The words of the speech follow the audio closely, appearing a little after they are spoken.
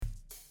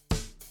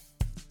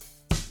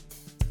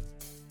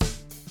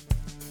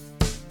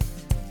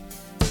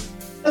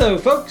Hello,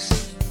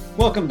 folks.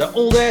 Welcome to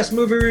Old Ass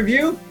Movie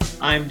Review.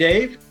 I'm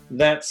Dave.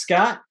 That's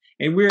Scott.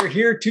 And we're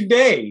here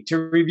today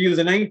to review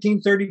the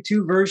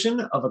 1932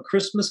 version of A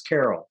Christmas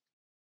Carol.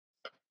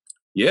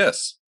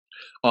 Yes.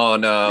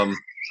 On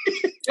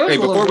hey,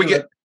 before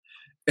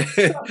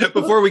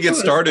we get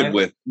started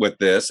with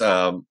this,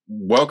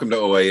 welcome to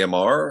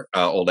OAMR,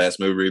 Old Ass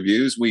Movie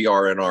Reviews. We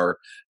are in our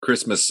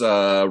Christmas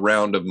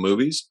round of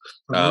movies.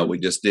 We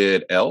just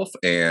did Elf,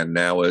 and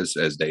now as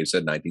Dave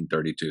said,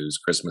 1932's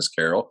Christmas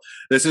Carol.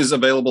 This is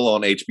available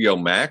on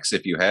HBO Max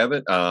if you have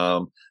it.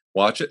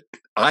 Watch it.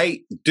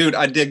 I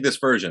dig this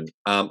version.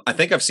 I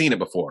think I've seen it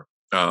before.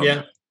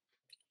 Yeah.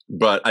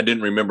 But I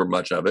didn't remember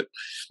much of it.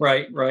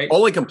 Right.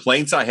 Only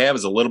complaints I have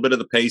is a little bit of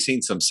the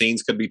pacing. Some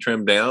scenes could be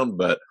trimmed down,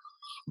 but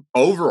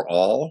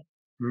overall,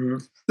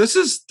 this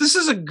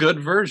is a good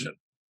version.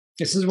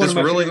 This is one of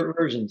my favorite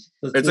versions.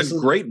 It's a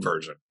great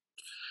version.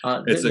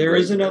 There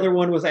is another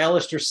one with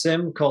Alastair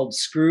Sim called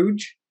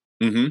Scrooge.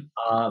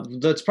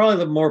 That's probably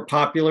the more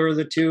popular of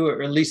the two,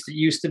 or at least it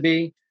used to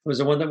be. It was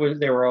the one that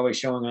they were always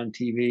showing on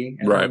TV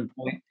at one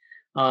point.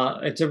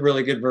 It's a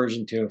really good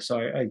version too, so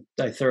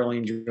I thoroughly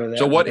enjoy that.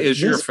 So, what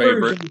is your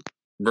favorite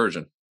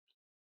version?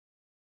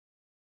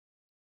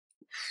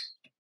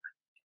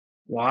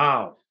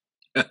 Wow.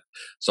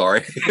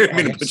 Sorry, I didn't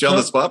mean to put you on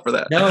the spot for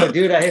that. No,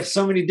 dude, I have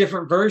so many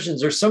different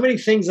versions. There's so many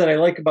things that I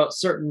like about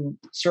certain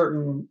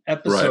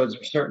episodes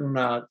or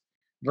certain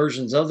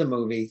versions of the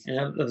movie and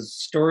of the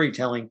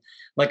storytelling.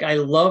 Like, I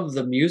love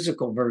the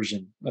musical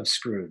version of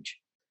Scrooge.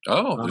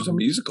 Oh, there's a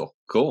musical.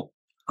 Cool.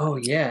 Oh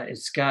yeah,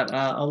 it's got.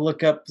 I'll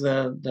look up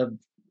the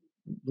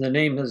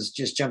name has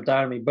just jumped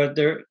out of me, but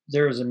there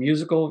is a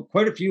musical,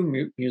 quite a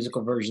few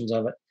musical versions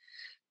of it.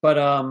 But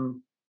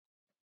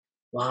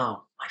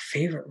wow, my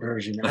favorite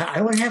version.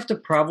 I would have to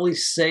probably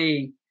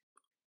say,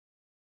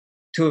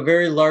 to a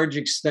very large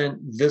extent,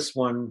 this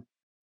one,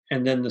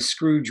 and then the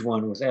Scrooge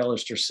one with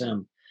Alastair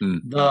Sim.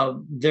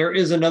 There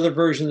is another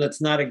version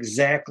that's not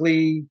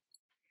exactly.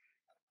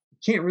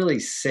 Can't really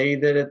say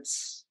that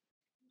it's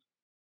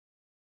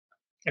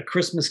A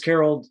Christmas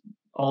Carol,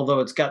 although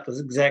it's got the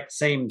exact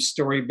same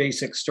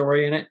basic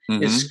story in it,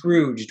 is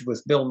Scrooged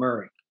with Bill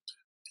Murray.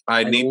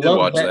 I need to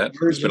watch that.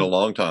 It's been a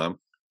long time.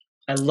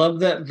 I love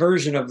that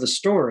version of the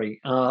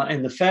story.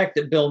 And the fact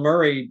that Bill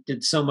Murray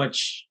did so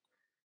much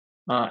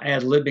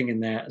ad-libbing in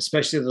that,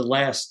 especially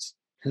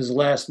his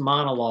last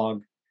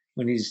monologue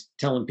when he's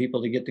telling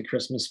people to get the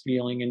Christmas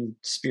feeling and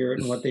spirit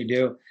and what they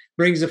do,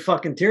 brings a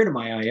fucking tear to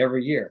my eye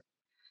every year.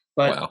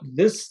 But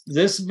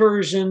this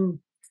version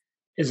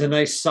is a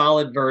nice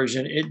solid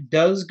version. It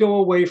does go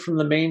away from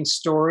the main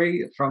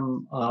story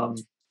from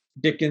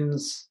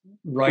Dickens'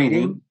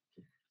 writing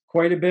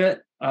quite a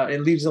bit.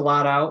 It leaves a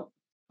lot out.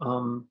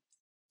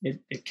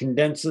 It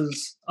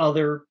condenses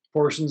other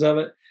portions of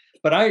it.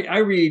 But I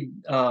read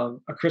A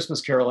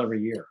Christmas Carol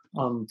every year.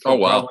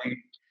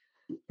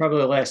 Probably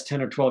the last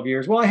 10 or 12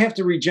 years. Well, I have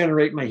to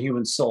regenerate my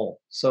human soul.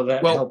 So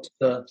that helps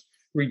to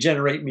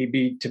regenerate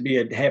me to be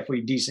a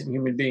halfway decent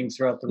human being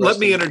throughout the rest of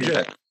the year. Let me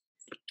interject.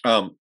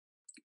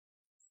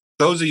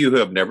 Those of you who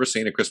have never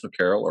seen A Christmas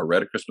Carol or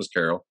read A Christmas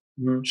Carol,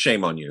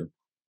 shame on you.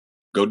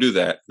 Go do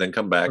that, then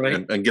come back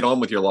and get on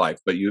with your life.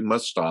 But you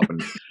must stop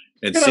and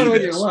see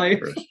this. Your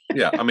life.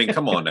 Yeah, I mean,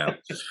 come on now.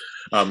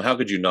 How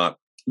could you not?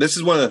 This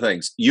is one of the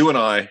things. You and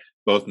I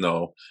both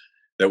know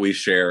that we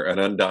share an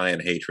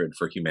undying hatred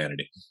for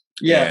humanity.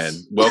 Yes.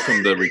 And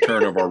welcome the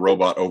return of our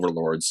robot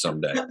overlords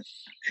someday.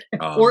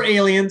 Or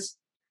aliens.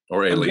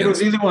 Or aliens. I'm good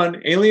with either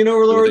one. Alien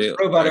overlords,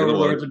 robot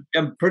overlords.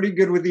 I'm pretty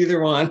good with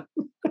either one.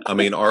 I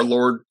mean, our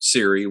Lord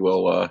Siri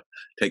will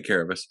take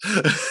care of us.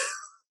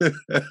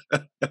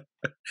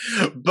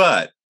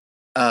 But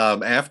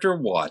after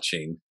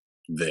watching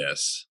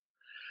this,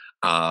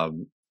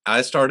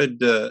 I started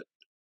to.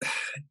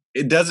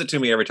 It does it to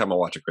me every time I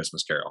watch A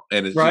Christmas Carol,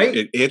 and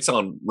it's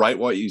on right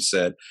what you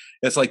said.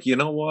 It's like, you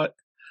know what?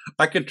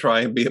 I could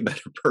try and be a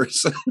better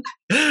person,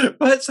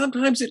 but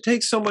sometimes it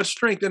takes so much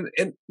strength.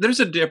 And there's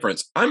a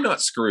difference. I'm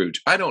not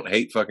Scrooge. I don't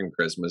hate fucking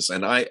Christmas,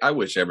 and I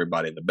wish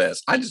everybody the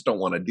best. I just don't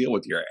want to deal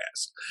with your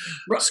ass.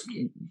 Right.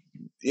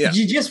 Yeah.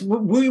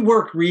 We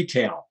work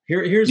retail.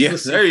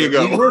 Here's there you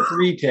go. We work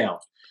retail.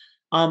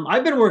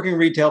 I've been working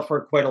retail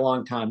for quite a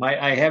long time.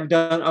 I have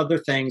done other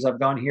things. I've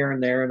gone here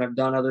and there, and I've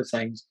done other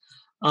things.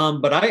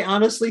 But I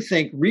honestly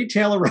think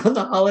retail around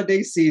the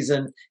holiday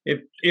season,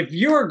 if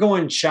you are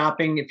going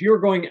shopping, if you're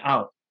going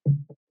out,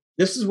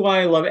 this is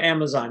why I love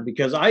Amazon,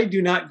 because I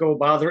do not go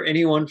bother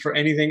anyone for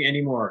anything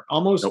anymore.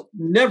 Almost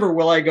never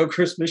will I go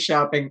Christmas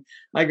shopping.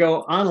 I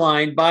go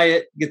online, buy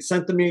it, get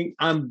sent to me.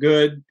 I'm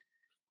good.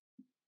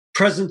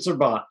 Presents are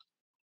bought.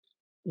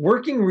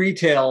 Working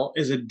retail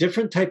is a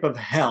different type of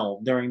hell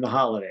during the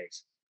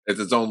holidays. It's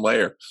its own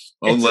level.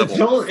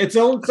 Its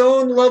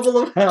own level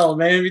of hell,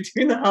 man,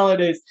 between the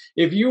holidays.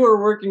 If you are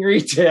working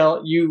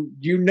retail, you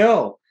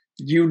know.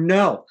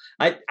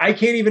 I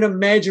can't even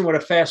imagine what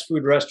a fast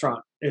food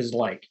restaurant is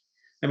like.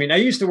 I mean, I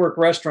used to work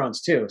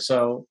restaurants too.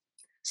 So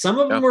some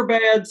of them were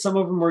bad, some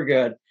of them were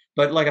good.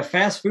 But like a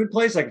fast food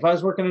place, like if I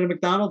was working at a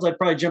McDonald's, I'd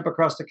probably jump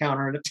across the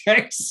counter and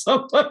attack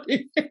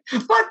somebody.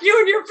 Fuck you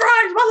and your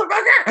fries,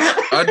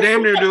 motherfucker! I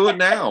damn near do it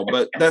now,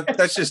 but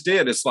that's just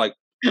it. It's like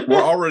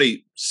we're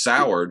already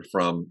soured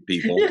from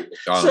people.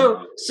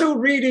 So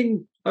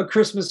reading A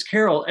Christmas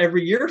Carol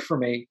every year for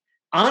me,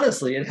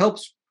 honestly, it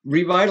helps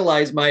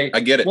revitalize my. I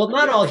get it. Well,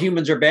 not all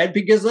humans are bad,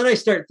 because then I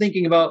start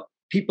thinking about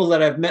people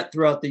that I've met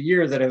throughout the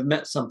year that have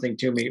meant something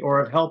to me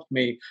or have helped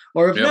me,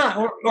 or if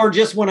not, or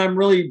just when I'm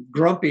really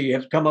grumpy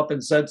have come up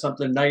and said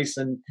something nice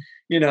and,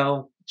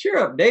 cheer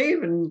up,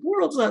 Dave, and the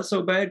world's not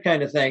so bad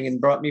kind of thing,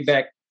 and brought me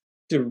back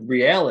to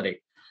reality.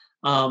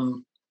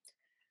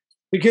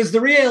 Because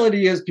the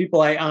reality is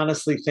people I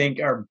honestly think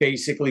are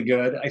basically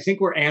good. I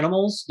think we're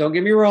animals. Don't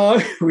get me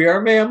wrong. We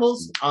are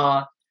mammals.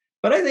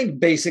 But I think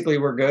basically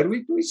we're good.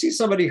 We see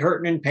somebody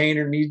hurting in pain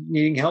or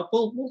needing help.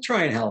 We'll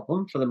try and help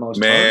them for the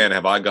most part. Man,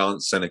 have I gone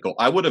cynical.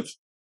 I would have,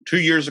 2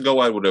 years ago,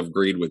 I would have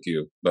agreed with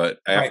you. But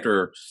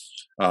after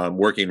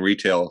working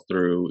retail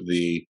through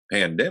the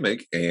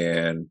pandemic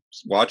and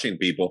watching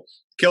people,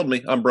 killed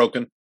me. I'm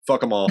broken.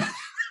 Fuck them all.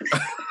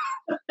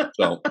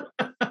 So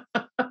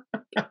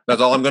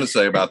that's all I'm going to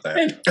say about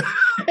that.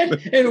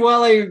 And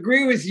while I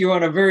agree with you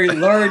on a very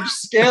large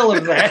scale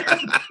of that,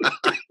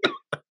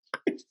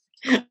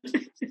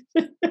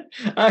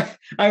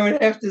 I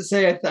would have to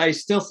say I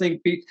still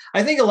think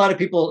I think a lot of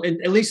people,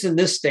 at least in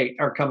this state,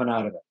 are coming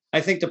out of it.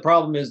 I think the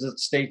problem is that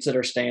states that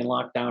are staying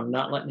locked down,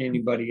 not letting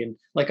anybody in.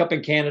 Like up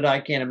in Canada, I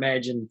can't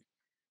imagine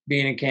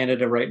being in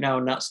Canada right now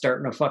and not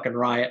starting a fucking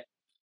riot.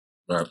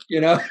 Right.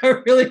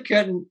 I really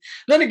couldn't.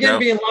 Then again,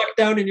 being locked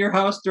down in your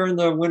house during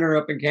the winter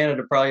up in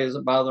Canada probably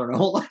isn't bothering a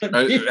whole lot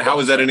of people. How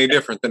is that any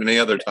different than any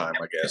other time,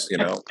 I guess,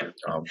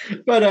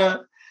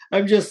 But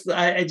I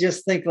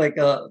just think like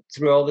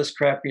through all this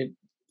crap,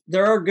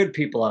 there are good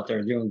people out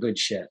there doing good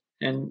shit.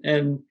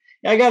 And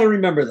I got to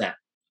remember that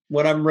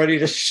when I'm ready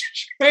to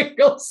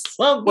strangle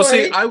somebody. Well,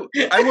 see,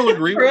 I will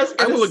agree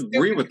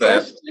with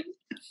that.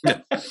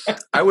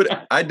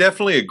 I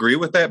definitely agree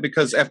with that,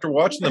 because after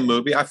watching the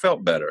movie, I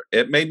felt better.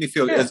 It made me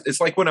feel. Yeah. It's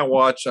like when I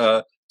watch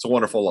 "It's a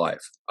Wonderful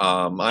Life."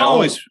 I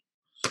always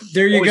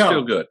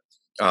feel good.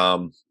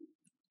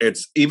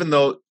 It's even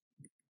though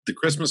the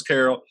Christmas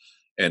Carol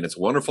and It's a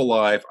Wonderful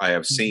Life, I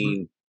have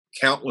seen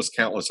countless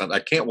times. I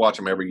can't watch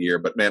them every year,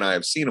 but man, I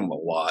have seen them a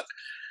lot.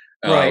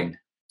 Right.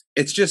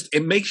 It's just,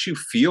 it makes you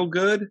feel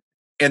good,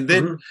 and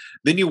then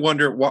you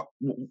wonder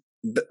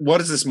what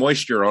is this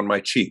moisture on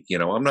my cheek?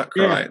 I'm not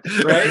crying.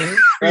 Yeah,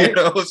 right.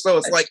 So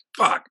it's like,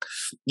 fuck,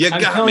 you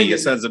got me, you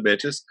sons of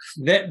bitches.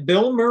 That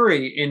Bill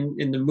Murray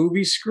in the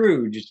movie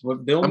Scrooge,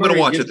 what Bill I'm Murray going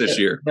to watch it this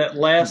year. That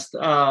last,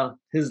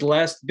 his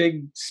last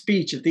big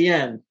speech at the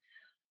end.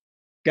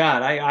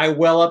 God, I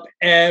well up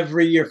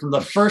every year from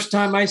the first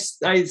time I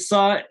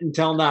saw it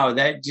until now.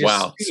 That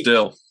just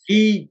still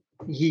he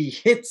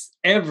hits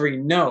every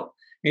note.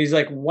 And he's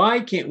like, why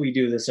can't we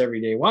do this every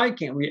day? Why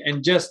can't we?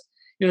 And just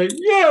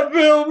yeah,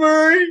 Bill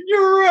Murray,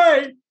 you're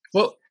right.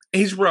 Well,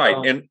 he's right.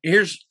 And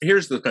here's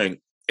the thing.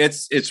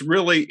 It's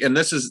really, and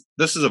this is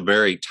a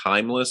very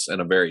timeless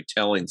and a very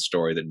telling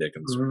story that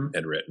Dickens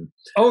had written.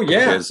 Oh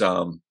yeah,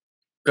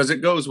 because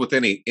it goes with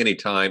any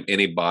time,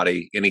 any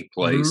body, any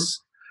place.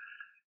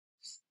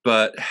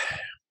 But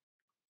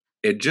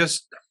it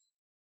just,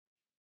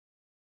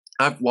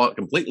 I've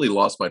completely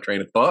lost my train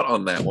of thought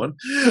on that one.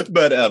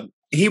 But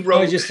he wrote.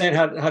 I was just saying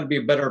how to be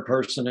a better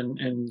person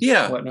and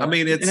whatnot. I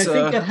mean, and I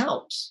think that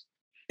helps.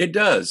 It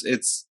does.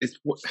 It's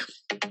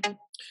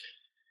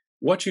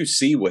what you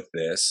see with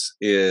this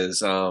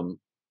is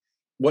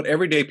what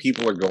everyday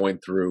people are going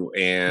through,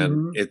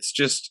 and it's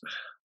just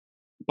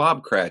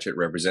Bob Cratchit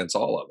represents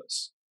all of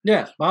us.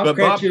 Yeah, Bob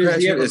Cratchit is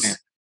the everyman.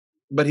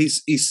 But he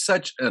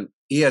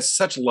has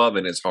such love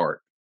in his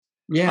heart.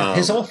 Yeah,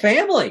 his whole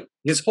family.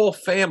 His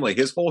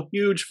whole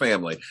huge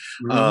family.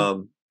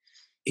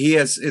 He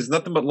has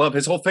nothing but love.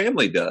 His whole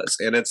family does,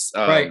 and it's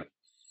right.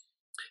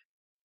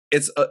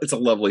 It's a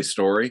lovely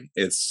story.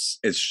 It's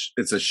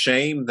a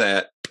shame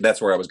that's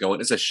where I was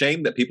going. It's a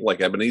shame that people like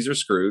Ebenezer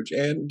Scrooge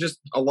and just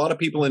a lot of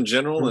people in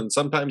general, and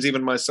sometimes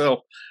even myself,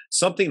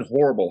 something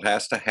horrible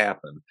has to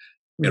happen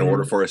in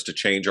order for us to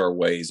change our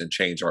ways and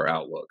change our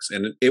outlooks.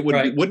 And it would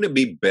wouldn't it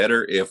be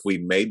better if we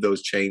made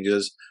those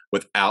changes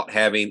without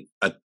having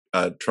a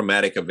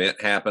traumatic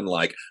event happen,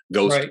 like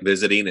ghost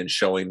visiting and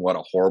showing what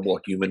a horrible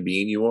human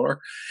being you are?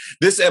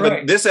 This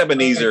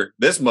Ebenezer,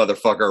 this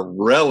motherfucker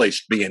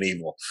relished being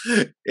evil.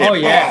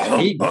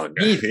 He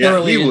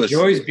thoroughly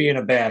enjoys being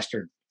a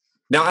bastard.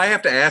 Now I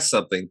have to ask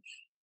something.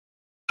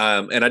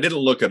 And I didn't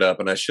look it up,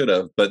 and I should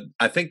have, but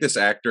I think this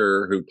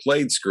actor who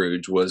played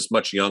Scrooge was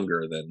much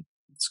younger than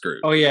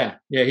Scrooge. Oh yeah,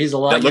 he's a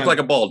lot. That looked like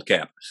a bald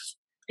cap.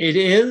 It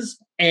is,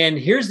 and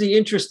here's the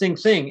interesting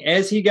thing: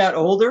 as he got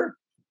older,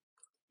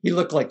 he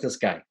looked like this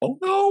guy. Oh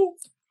no!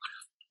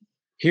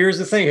 Here's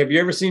the thing: have you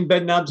ever seen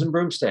Bedknobs and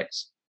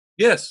Broomsticks?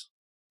 Yes.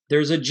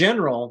 There's a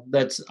general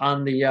that's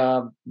on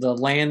the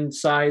land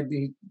side.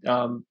 He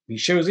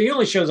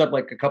only shows up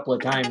like a couple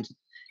of times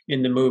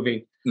in the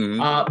movie,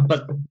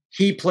 but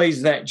he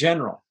plays that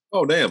general.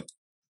 Oh damn!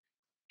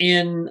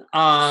 in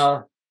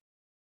what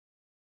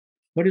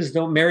is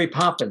the Mary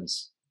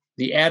Poppins,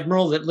 the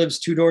admiral that lives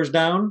 2 doors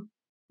down.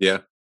 Yeah,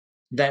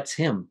 that's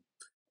him.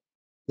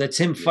 That's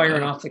him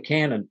firing off the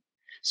cannon.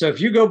 So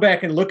if you go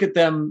back and look at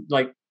them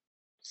like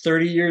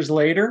 30 years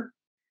later,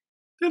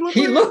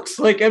 he looks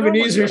like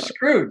Ebenezer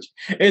Scrooge.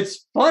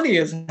 It's funny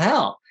as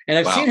hell. And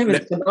I've seen him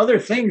in some other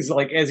things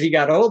like as he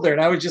got older,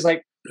 and I was just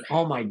like,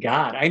 oh my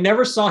God. I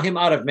never saw him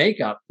out of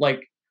makeup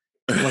like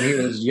when he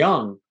was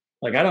young.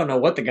 Like, I don't know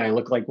what the guy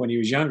looked like when he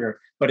was younger,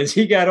 but as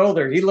he got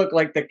older, he looked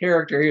like the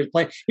character he was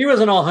playing. He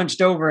wasn't all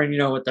hunched over and,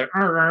 with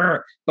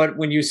the, but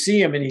when you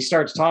see him and he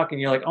starts talking,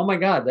 you're like, oh my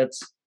God,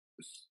 that's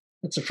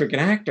a freaking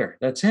actor.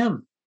 That's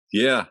him.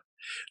 Yeah.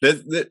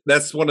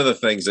 That's one of the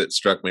things that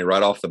struck me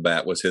right off the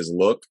bat was his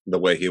look, the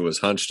way he was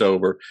hunched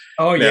over.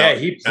 Oh, now, yeah.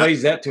 He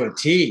plays that to a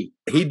T.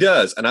 He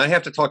does. And I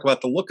have to talk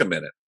about the look a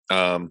minute.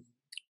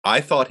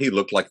 I thought he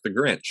looked like the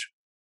Grinch.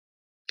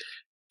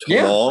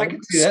 Long,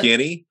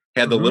 skinny,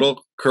 had the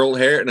little curled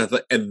hair.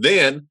 And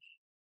then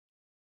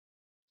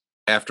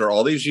after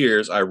all these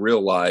years, I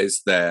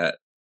realized that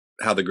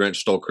How the Grinch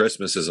Stole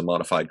Christmas is a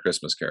modified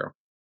Christmas Carol.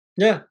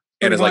 Yeah.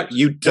 And it's like,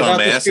 you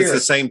dumbass, it's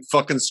the same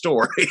fucking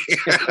story.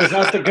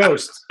 Without the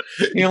ghost.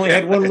 He only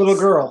had one little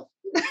girl.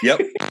 Yep.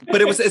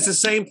 But it's the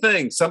same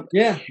thing.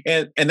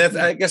 And that's,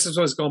 I guess that's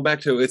what I was going back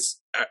to. It's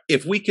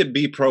if we could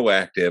be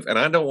proactive, and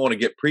I don't want to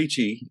get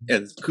preachy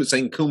and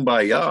sing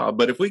Kumbaya,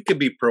 but if we could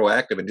be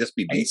proactive and just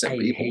be decent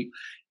people.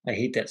 I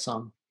hate that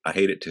song. I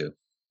hate it too.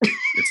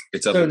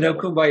 It's so no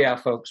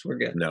Kumbaya, folks. We're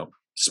good. No.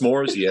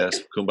 S'mores, yes.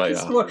 Kumbaya.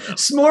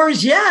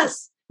 S'mores,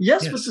 yes.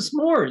 Yes, with the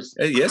s'mores.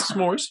 Yes,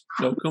 s'mores.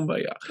 No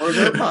Kumbaya.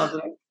 S'mores are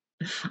positive.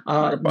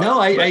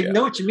 No, I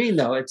know what you mean,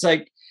 though. It's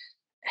like,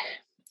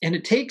 and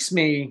it takes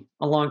me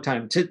a long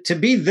time to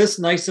be this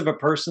nice of a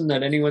person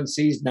that anyone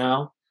sees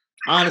now.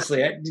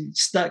 Honestly,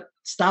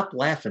 stop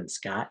laughing,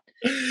 Scott.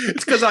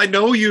 It's because I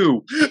know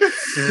you.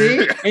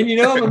 See?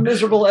 And I'm a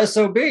miserable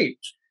SOB.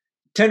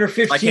 10 or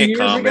 15 years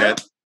ago.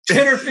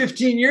 10 or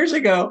 15 years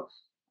ago,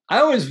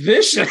 I was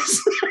vicious.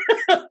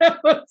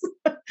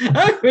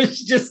 I was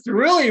just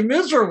really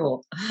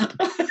miserable.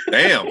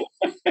 Damn.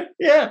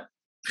 Yeah.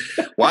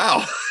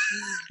 Wow.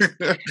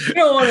 You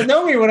don't want to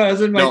know me when I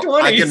was in my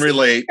 20s. I can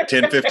relate.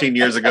 10, 15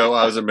 years ago,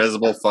 I was a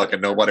miserable fuck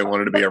and nobody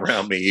wanted to be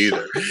around me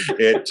either.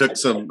 It took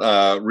some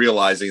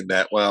realizing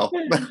that, well,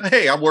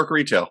 hey, I work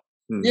retail.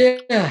 Yeah.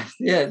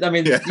 Yeah. I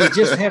mean, you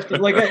just have to,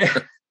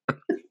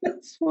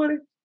 that's funny.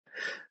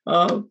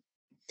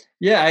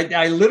 Yeah,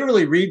 I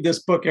literally read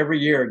this book every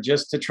year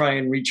just to try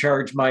and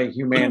recharge my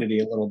humanity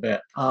a little bit.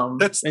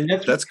 That's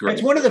great.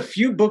 It's one of the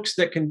few books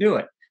that can do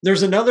it.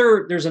 There's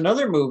another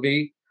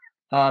movie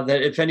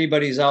that if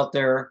anybody's out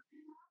there,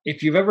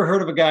 if you've ever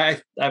heard of a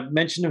guy, I've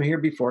mentioned him here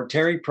before,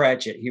 Terry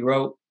Pratchett. He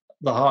wrote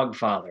The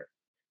Hogfather.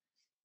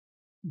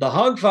 The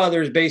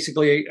Hogfather is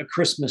basically a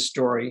Christmas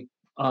story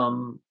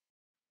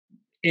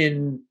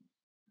in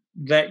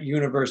that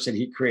universe that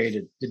he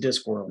created, the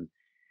Discworld.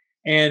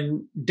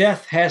 And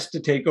Death has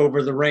to take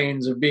over the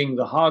reins of being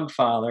the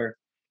Hogfather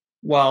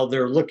while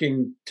they're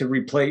looking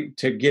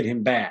to get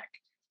him back.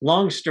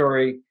 Long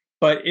story,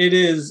 but it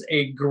is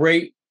a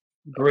great,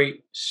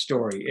 great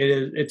story.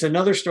 It's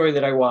another story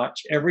that I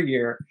watch every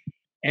year,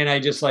 and I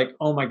just like,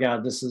 oh my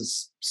God, this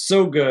is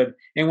so good.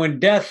 And when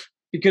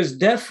because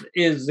Death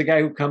is the guy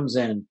who comes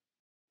in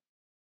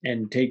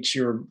and takes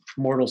your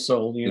mortal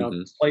soul,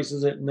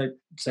 slices it and then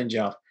sends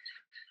you off.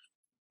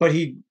 But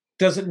he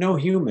doesn't know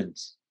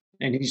humans.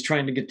 And he's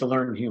trying to get to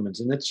learn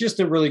humans. And it's just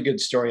a really good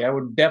story. I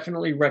would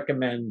definitely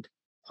recommend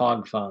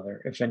Hogfather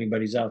if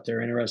anybody's out there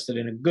interested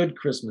in a good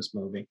Christmas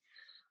movie.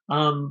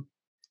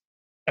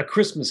 A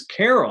Christmas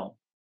Carol,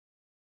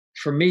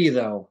 for me,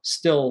 though,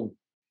 still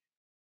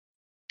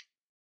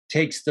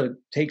takes the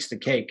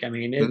cake. I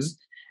mean,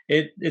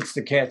 it's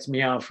the cat's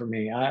meow for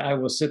me. I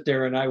will sit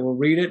there and I will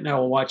read it and I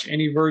will watch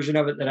any version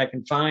of it that I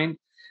can find.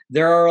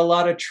 There are a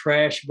lot of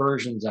trash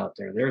versions out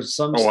there. There's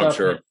some stuff. I'm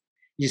sure.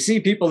 You see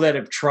people that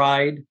have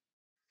tried.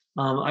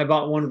 I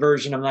bought one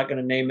version. I'm not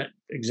going to name it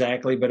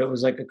exactly, but it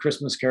was like a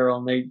Christmas Carol,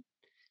 and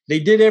they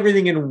did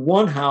everything in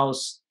one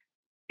house.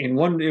 It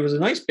was a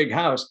nice big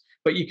house,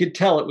 but you could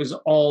tell it was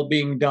all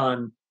being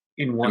done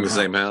in one house.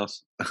 Same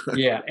house.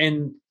 Yeah,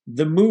 and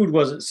the mood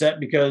wasn't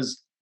set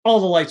because all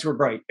the lights were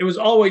bright. It was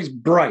always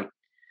bright.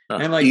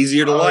 And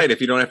easier to light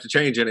if you don't have to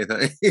change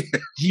anything.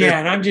 Yeah,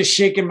 and I'm just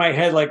shaking my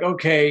head like,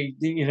 okay,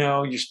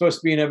 you're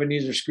supposed to be in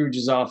Ebenezer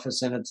Scrooge's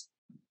office, and it's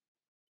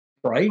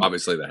bright.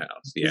 Obviously the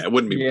house. Yeah, it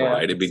wouldn't be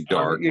bright. It'd be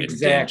dark.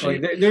 Exactly.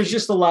 There's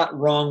just a lot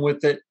wrong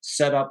with it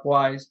setup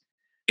wise.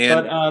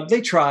 But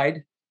they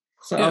tried.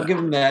 So I'll give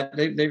them that.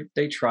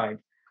 They tried.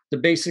 The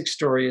basic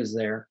story is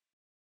there.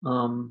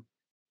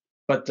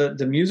 But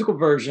the musical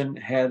version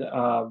had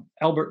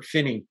Albert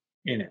Finney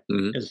in it,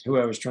 is who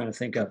I was trying to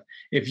think of.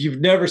 If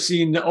you've never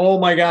seen, oh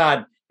my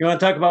God, you want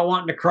to talk about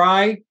wanting to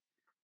cry?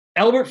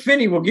 Albert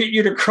Finney will get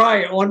you to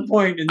cry at one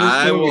point in this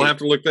movie. I will have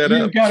to look that up.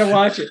 You've got to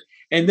watch it.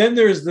 And then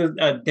there's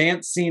the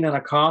dance scene in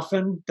a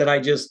coffin that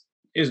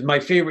is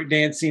my favorite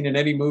dance scene in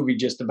any movie,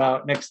 just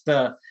about, next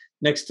to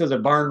next to the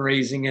barn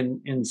raising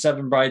in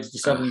Seven Brides to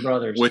Seven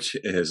Brothers, which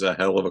is a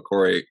hell of a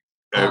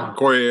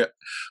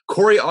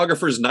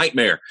choreographer's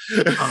nightmare.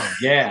 Oh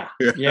yeah,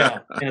 yeah,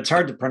 and it's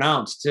hard to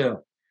pronounce too.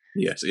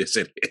 Yes, it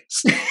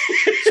is.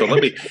 So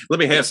let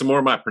me have some more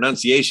of my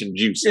pronunciation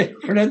juice.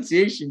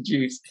 Pronunciation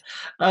juice.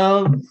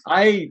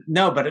 I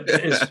no, but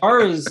as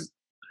far as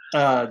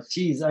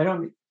geez, I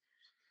don't.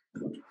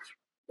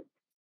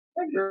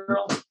 Hi,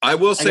 girl. I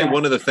will say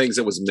one of the things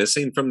that was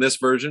missing from this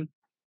version.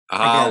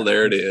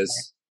 There it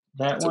is.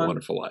 That's one. A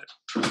Wonderful Life.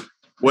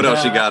 What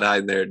else you got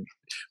hiding there?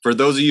 For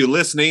those of you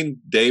listening,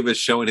 Dave is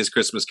showing his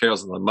Christmas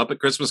carols, and the Muppet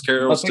Christmas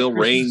Carol still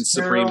reigns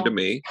supreme to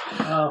me.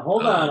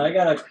 Hold on, I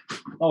gotta.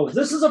 Oh,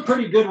 this is a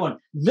pretty good one.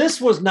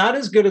 This was not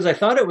as good as I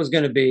thought it was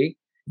going to be.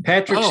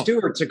 Patrick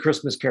Stewart's A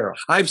Christmas Carol.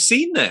 I've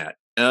seen that.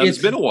 It's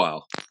been a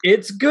while.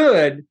 It's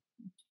good,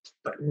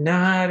 but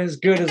not as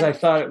good as I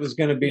thought it was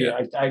going to be.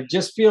 Yeah. I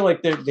just feel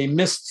like they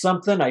missed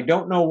something. I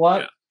don't know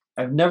what. Yeah.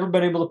 I've never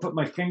been able to put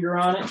my finger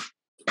on it.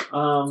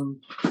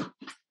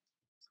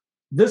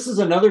 This is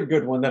another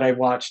good one that I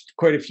watched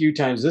quite a few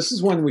times. This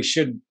is one we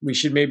should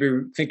maybe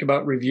think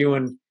about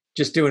reviewing,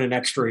 just doing an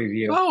extra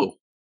review. Oh,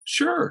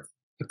 sure.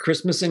 A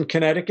Christmas in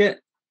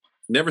Connecticut.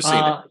 Never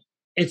seen it.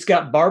 It's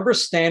got Barbara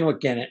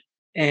Stanwyck in it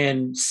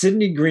and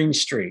Sidney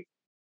Greenstreet.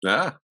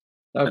 Okay.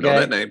 I know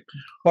that name.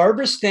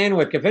 Barbara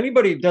Stanwyck, if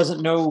anybody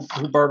doesn't know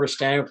who Barbara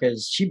Stanwyck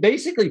is, she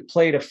basically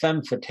played a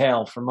femme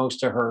fatale for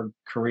most of her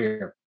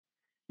career.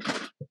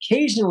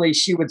 Occasionally,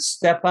 she would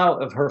step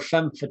out of her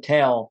femme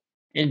fatale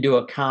into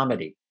a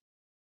comedy.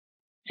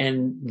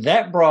 And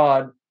that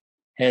broad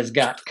has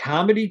got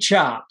comedy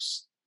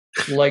chops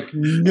like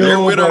nobody. There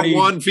went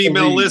one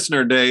female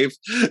listener, Dave.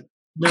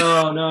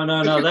 No.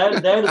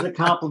 That is a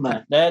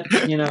compliment. That,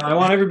 I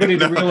want everybody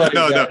to realize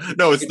that.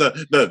 No, it's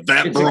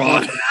that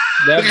broad.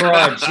 That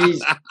broad.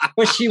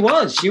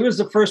 She was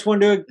the first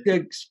one to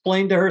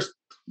explain to her,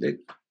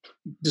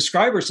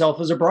 describe herself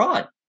as a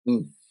broad.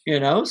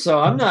 So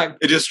I'm not.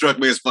 It just struck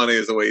me as funny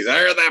as the way he's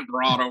that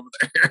broad over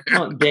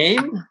there.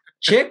 Dame?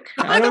 Chick?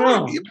 I don't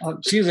know.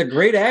 She was a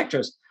great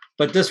actress.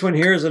 But this one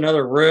here is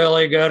another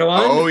really good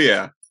one. Oh,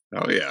 yeah.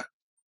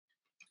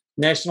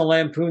 National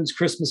Lampoon's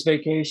Christmas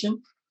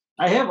Vacation.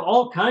 I have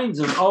all kinds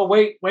of. Oh,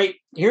 wait.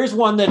 Here's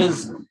one that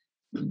is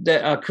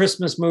a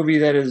Christmas movie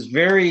that is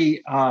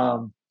very,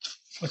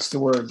 what's the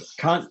word?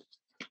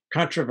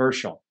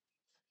 Controversial.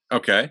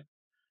 Okay.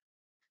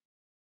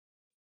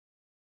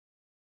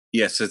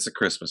 Yes, it's a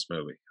Christmas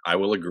movie. I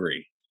will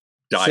agree.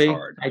 Die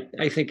Hard.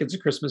 I think it's a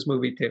Christmas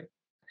movie too.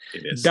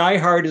 It is. Die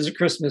Hard is a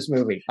Christmas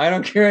movie. I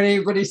don't care what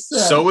anybody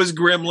says. So is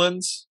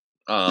Gremlins.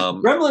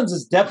 Gremlins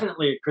is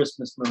definitely a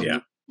Christmas movie. Yeah.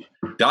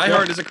 Die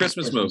Hard is a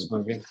Christmas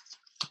movie.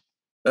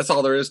 That's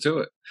all there is to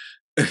it.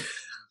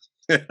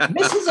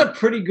 This is a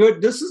pretty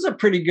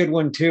good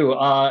one too.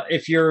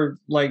 If you're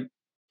like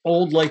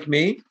old like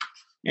me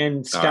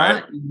and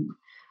Scott,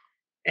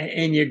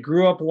 and you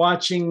grew up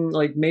watching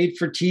like made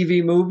for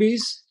TV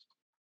movies,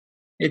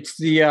 it's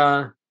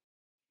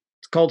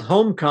called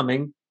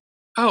Homecoming.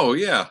 Oh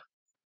yeah.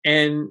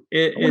 And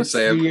it's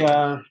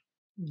the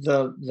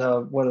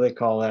what do they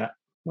call that?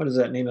 What is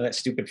that name of that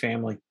stupid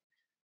family?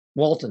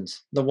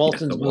 Waltons. The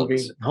Waltons movie,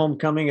 Waltons.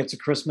 Homecoming. It's a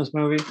Christmas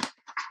movie.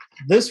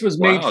 This was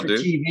made for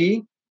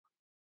TV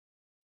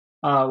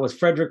with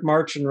Frederick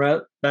March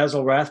and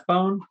Basil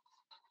Rathbone.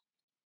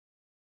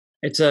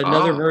 It's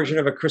another version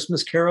of A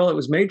Christmas Carol. It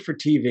was made for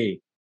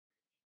TV.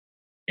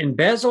 And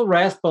Basil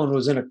Rathbone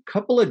was in a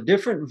couple of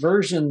different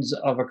versions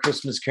of A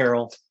Christmas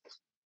Carol.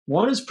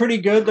 One is pretty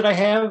good that I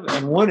have,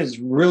 and one is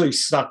really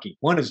sucky.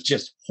 One is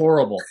just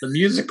horrible. The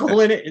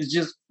musical in it is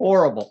just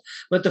horrible.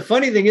 But the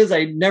funny thing is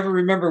I never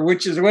remember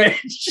which is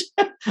which.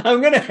 I'm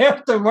going to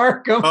have to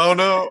mark them. Oh,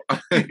 no.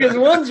 Because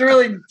one's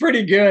really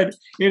pretty good.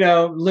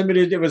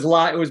 Limited. It was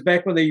live. It was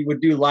back when they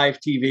would do live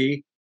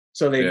TV.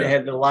 So they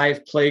had the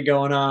live play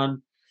going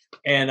on.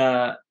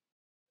 And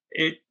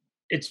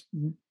it's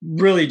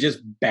really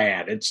just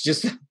bad. It's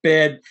just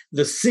bad.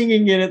 The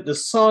singing in it, the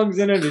songs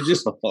in it are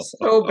just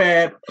so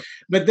bad.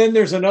 But then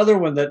there's another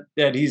one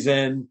that he's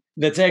in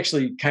that's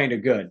actually kind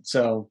of good.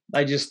 So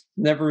I just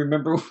never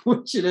remember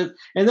which it is.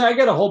 And then I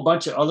got a whole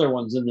bunch of other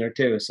ones in there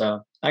too.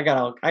 So I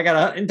got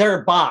an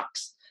entire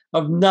box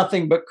of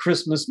nothing but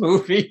Christmas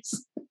movies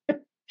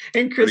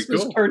and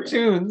Christmas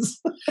cartoons.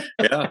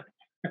 Yeah.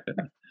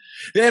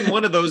 And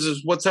one of those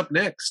is What's Up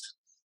Next.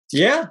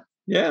 Yeah.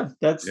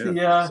 That's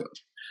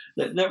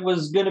that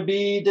was going to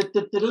be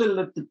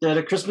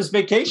the Christmas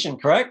Vacation,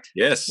 correct?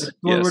 Yes. That's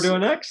what we're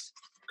doing next?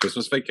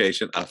 Christmas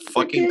Vacation, a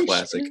fucking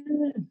classic.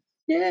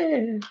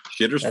 Yeah.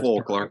 Shitter's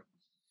full, Clark.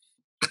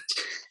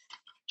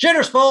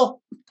 Shitter's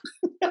full.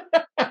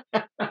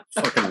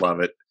 Fucking love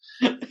it.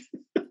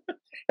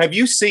 Have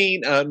you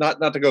seen, not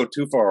to go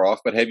too far off,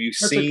 but have you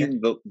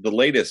seen the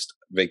latest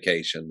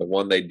Vacation, the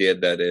one they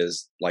did that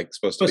is like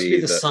supposed to be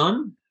the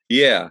Sun?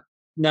 Yeah.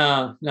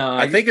 No.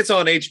 I think it's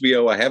on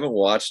HBO. I haven't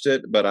watched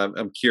it, but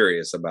I'm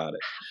curious about it.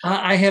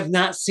 I have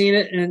not seen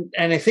it,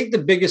 and I think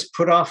the biggest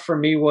put off for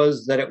me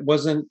was that it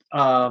wasn't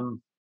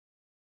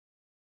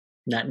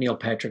not Neil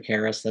Patrick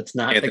Harris. That's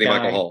not Anthony the guy.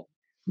 Michael Hall.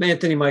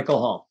 Anthony Michael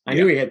Hall. I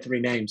knew he had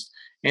 3 names.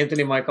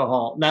 Anthony Michael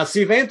Hall. Now,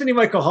 see, if Anthony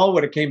Michael Hall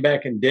would have came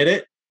back and did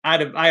it,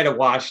 I'd have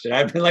watched it.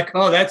 I'd been like,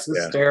 oh, that's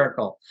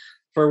hysterical.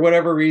 For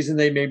whatever reason,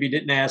 they maybe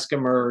didn't ask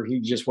him, or he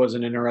just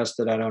wasn't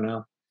interested. I don't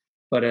know.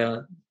 But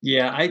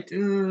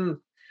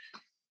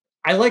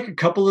I like a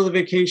couple of the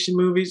vacation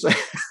movies.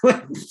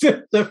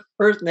 The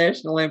first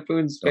National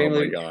Lampoon's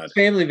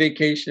Family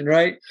Vacation,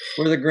 right?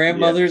 Where the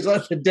grandmothers,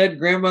 the dead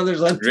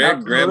grandmothers on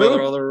top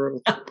grandmother on the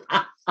roof.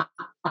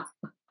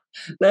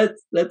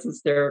 That's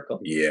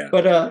hysterical. Yeah.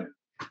 But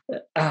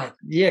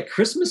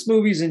Christmas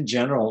movies in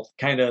general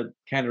kind of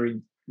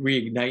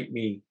reignite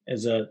me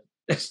as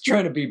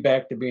trying to be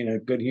back to being a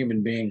good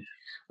human being.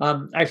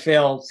 I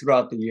fail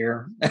throughout the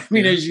year. I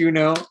mean, as you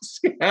know,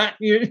 Scott,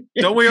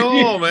 don't we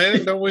all,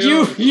 man? Don't we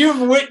all?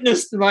 You've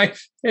witnessed my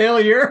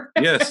failure.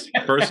 Yes,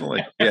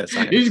 personally. Yes.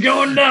 He's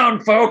going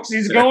down, folks.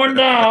 He's going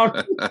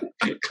down.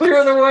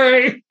 Clear the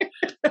way.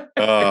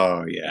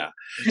 Oh yeah.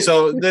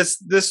 So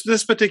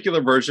this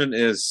particular version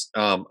is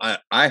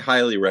I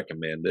highly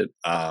recommend it.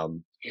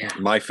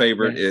 My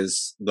favorite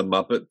is the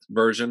Muppet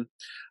version.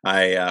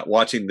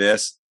 Watching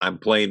this, I'm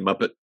playing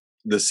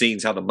the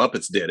scenes how the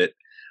Muppets did it.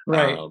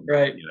 Right.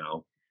 You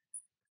know.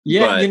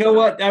 Yeah, but, you know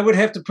what? I would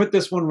have to put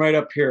this one right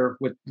up here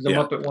with the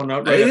Muppet one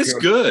up. Right, it's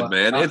good,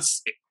 man.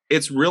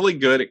 It's really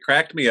good. It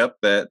cracked me up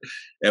that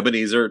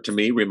Ebenezer, to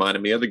me,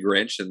 reminded me of the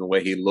Grinch and the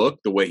way he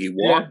looked, the way he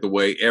walked, the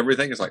way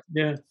everything. It's like,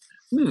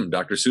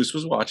 Dr. Seuss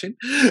was watching.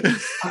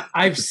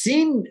 I've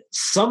seen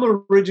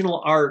some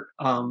original art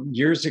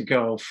years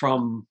ago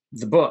from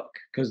the book,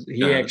 because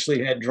he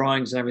actually had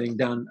drawings and everything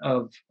done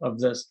of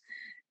this,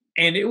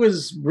 and it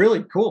was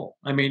really cool.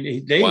 I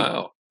mean,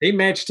 they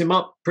matched him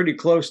up pretty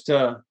close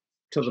to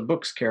the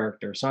book's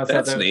character, so I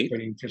thought that was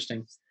pretty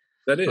interesting.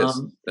 That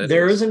is.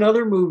 There is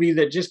another movie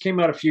that just came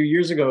out a few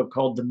years ago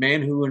called The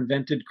Man Who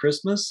Invented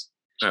Christmas,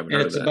 and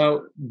it's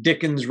about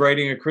Dickens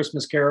writing A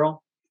Christmas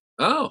Carol.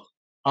 Oh.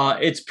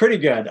 It's pretty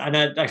good, and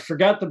I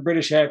forgot the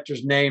British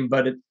actor's name,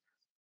 but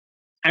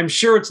I'm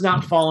sure it's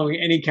not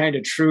following any kind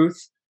of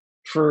truth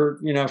for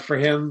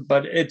him,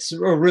 but it's a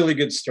really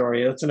good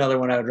story. That's another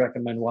one I would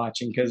recommend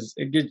watching, because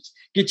it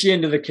gets you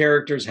into the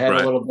character's head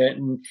a little bit,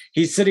 and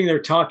he's sitting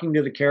there talking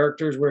to the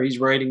characters where he's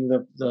writing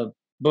the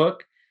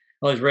book.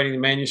 While he's writing the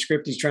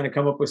manuscript, he's trying to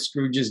come up with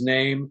Scrooge's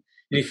name,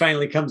 and he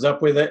finally comes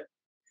up with it,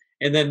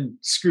 and then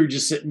Scrooge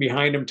is sitting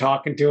behind him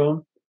talking to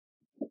him.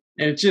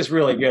 And it's just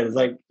really good. It's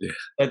like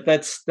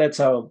that's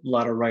how a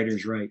lot of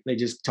writers write. They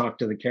just talk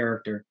to the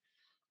character.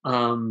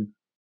 One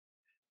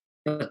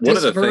of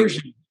the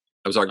version, things.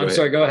 I'm sorry.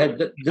 Go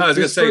ahead. I was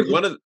going to say version,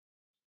 one of the.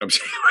 I'm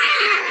sorry.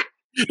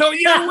 No,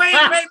 wait.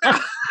 No.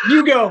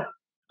 You go.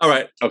 All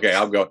right. Okay,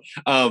 I'll go.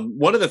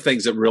 One of the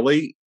things that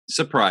really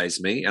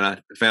surprised me and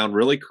I found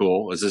really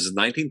cool was this is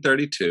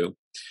 1932,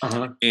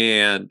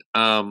 and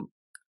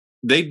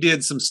they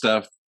did some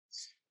stuff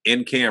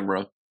in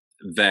camera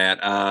that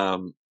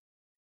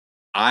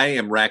I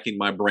am racking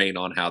my brain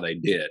on how they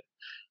did,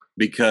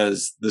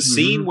 because the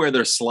scene where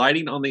they're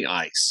sliding on the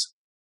ice,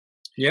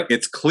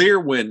 it's clear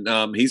when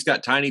he's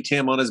got Tiny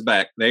Tim on his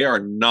back, they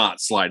are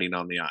not sliding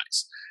on the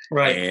ice.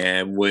 Right.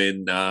 And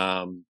when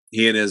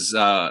he and his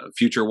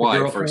future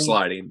wife are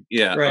sliding,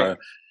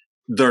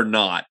 they're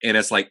not. And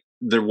it's like,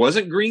 there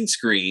wasn't green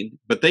screen,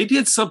 but they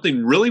did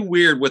something really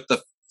weird with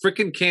the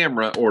freaking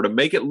camera, or to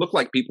make it look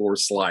like people were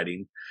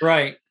sliding.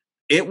 Right.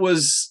 It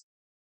was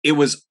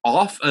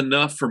off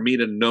enough for me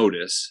to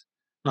notice,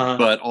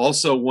 but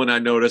also when I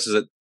noticed is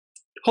that,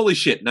 holy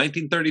shit,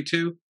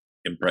 1932,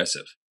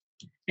 impressive.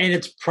 And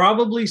it's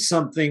probably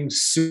something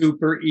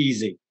super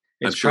easy.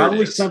 It's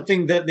probably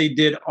something that they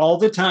did all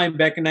the time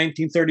back in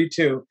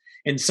 1932.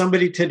 And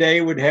somebody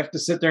today would have to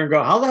sit there and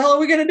go, how the hell are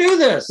we going to do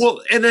this?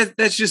 Well, and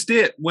that's just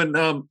it. When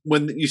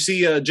you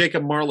see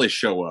Jacob Marley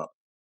show up,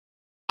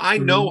 I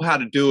know how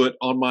to do it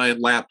on my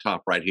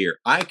laptop right here.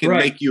 I can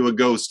make you a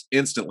ghost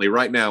instantly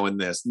right now in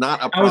this.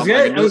 Not a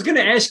problem. I was going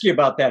to ask you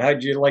about that. How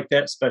did you like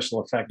that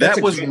special effect?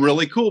 That was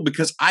really cool,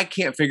 because I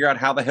can't figure out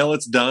how the hell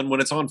it's done when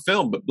it's on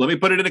film. But let me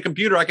put it in a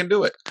computer. I can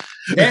do it.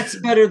 That's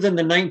better than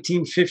the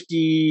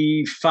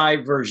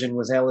 1955 version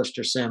with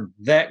Alistair Sim.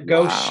 That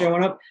ghost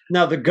showing up.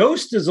 Now, the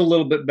ghost is a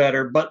little bit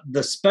better, but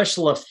the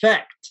special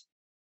effect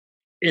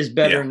is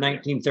better in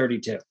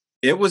 1932.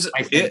 It was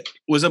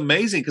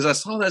amazing, because I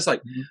saw that. It's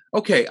like,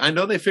 okay, I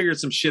know they figured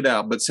some shit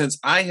out, but since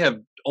I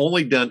have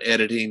only done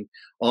editing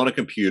on a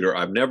computer,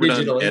 I've never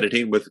done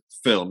editing with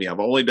film. Yeah, I've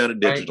only done it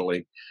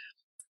digitally.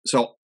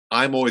 So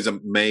I'm always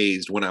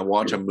amazed when I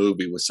watch a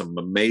movie with some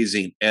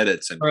amazing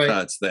edits and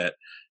cuts that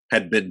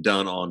had been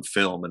done on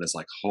film, and it's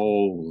like,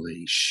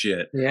 holy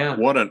shit,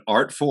 what an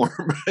art form,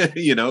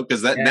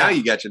 because now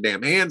you got your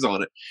damn hands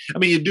on it. I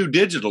mean, you do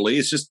digitally,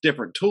 it's just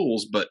different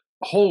tools, but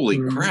holy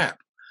crap.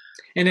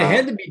 And it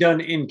had to be done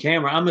in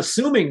camera. I'm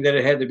assuming that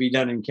it had to be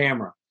done in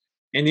camera.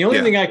 And the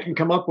only thing I can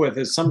come up with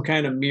is some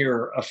kind of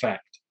mirror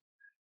effect.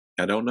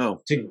 I don't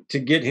know. To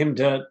get him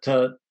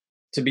to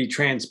be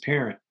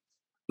transparent.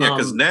 Yeah,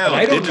 because now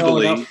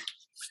digitally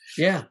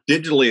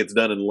it's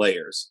done in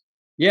layers.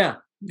 Yeah.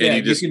 And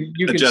you just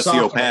adjust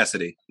the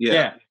opacity.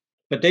 Yeah.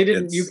 But they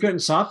didn't. You couldn't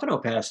soften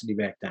opacity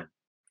back then.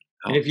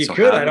 And if you so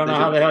could, I don't know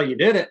how the hell you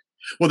did it.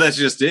 Well, that's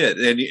just it,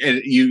 and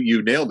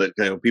you nailed it.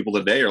 People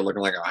today are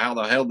looking like, oh, how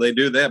the hell did they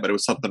do that? But it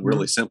was something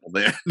really simple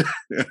then.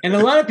 And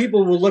a lot of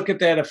people will look at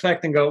that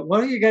effect and go,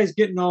 "What are you guys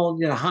getting all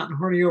hot and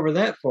horny over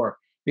that for?"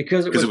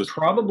 Because it was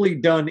probably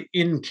done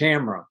in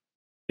camera.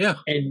 Yeah,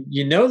 and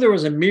there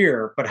was a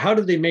mirror, but how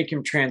did they make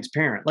him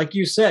transparent? Like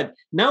you said,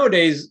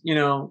 nowadays,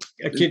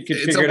 a kid could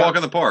figure it out. It's a walk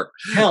in the park.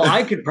 Hell,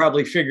 I could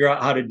probably figure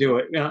out how to do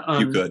it.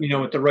 You could,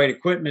 with the right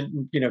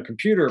equipment,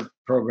 computer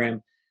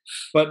program.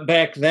 But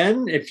back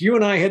then, if you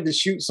and I had to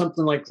shoot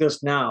something like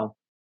this now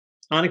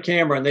on a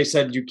camera, and they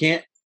said you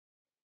can't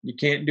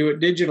do it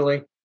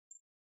digitally,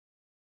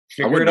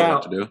 figure it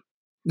out. What to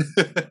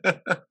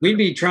do. We'd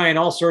be trying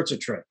all sorts of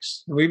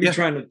tricks. We'd be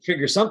trying to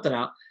figure something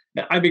out.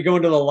 I'd be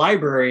going to the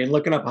library and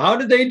looking up, how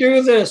did they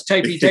do this?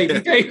 Tapey.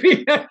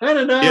 I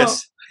don't know.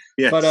 Yes.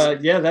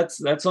 But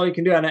that's all you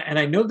can do. And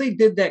I know they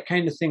did that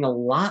kind of thing a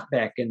lot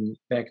back in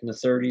the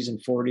 30s and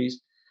 40s.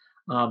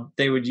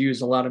 They would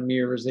use a lot of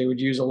mirrors. They would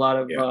use a lot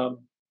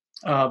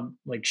of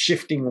like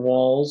shifting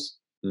walls.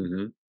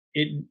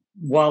 Mm-hmm.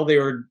 While they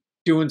were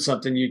doing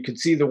something, you could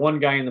see the one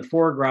guy in the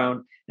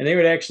foreground, and they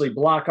would actually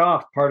block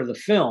off part of the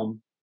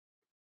film,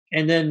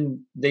 and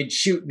then they'd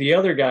shoot the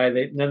other guy.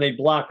 Then they'd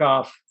block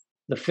off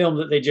the film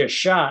that they just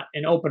shot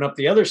and open up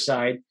the other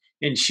side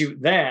and shoot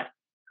that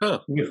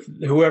with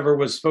whoever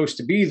was supposed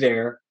to be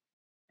there.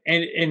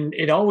 And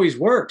it always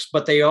works,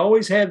 but they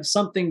always had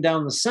something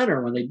down the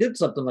center when they did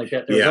something like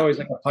that. There was always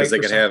like a pipe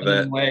or something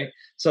in the way,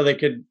 so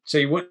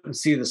you wouldn't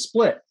see the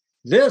split.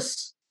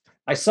 This,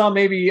 I saw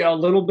maybe a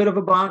little bit of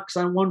a box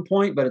on one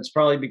point, but it's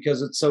probably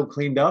because it's so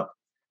cleaned up.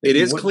 It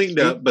is cleaned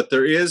up, but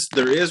there is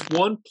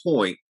one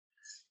point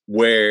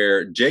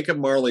where Jacob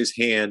Marley's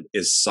hand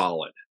is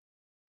solid.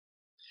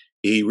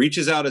 He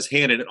reaches out his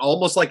hand, and it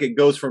almost like it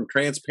goes from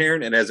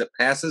transparent, and as it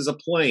passes a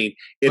plane,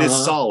 it is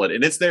solid,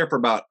 and it's there for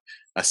about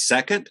a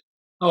second.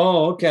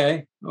 Oh,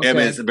 okay. I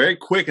mean, it's very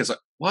quick. It's like,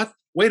 what?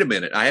 Wait a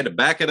minute. I had to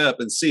back it up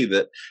and see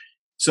that.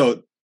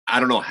 So I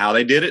don't know how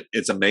they did it.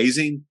 It's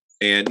amazing.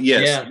 And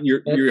yes,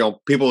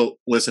 people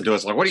listen to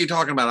us like, what are you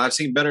talking about? I've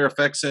seen better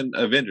effects in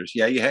Avengers.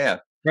 Yeah, you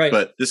have. Right.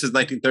 But this is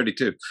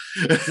 1932.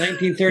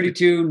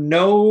 1932,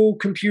 no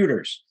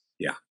computers.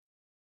 Yeah.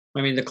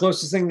 I mean, the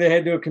closest thing they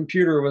had to a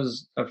computer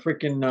was a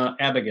freaking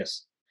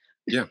Abacus.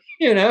 Yeah.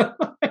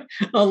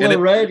 A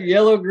little red,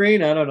 yellow,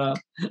 green. I don't know.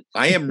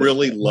 I am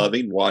really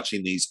loving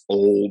watching these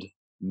old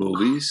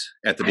movies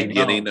at the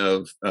beginning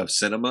of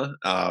cinema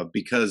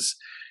because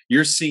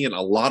you're seeing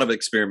a lot of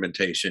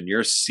experimentation.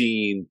 You're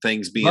seeing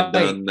things being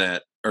done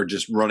that are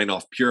just running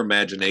off pure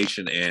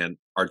imagination and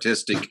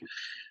artistic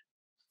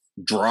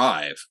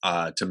drive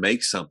to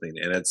make something.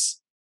 And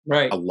it's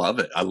right. I love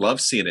it. I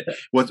love seeing it.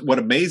 What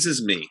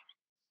amazes me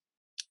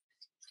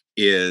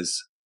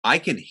is I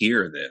can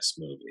hear this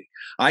movie.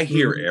 I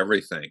hear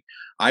everything.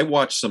 I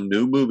watch some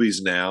new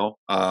movies now.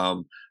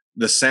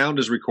 The sound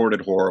is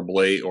recorded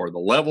horribly, or the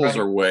levels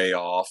are way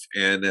off.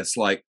 And it's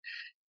like,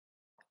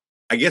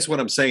 I guess what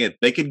I'm saying,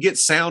 they could get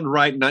sound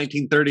right in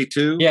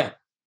 1932. Yeah.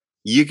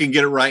 You can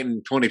get it right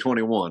in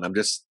 2021. I'm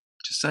just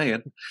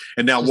saying.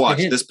 And now watch,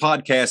 this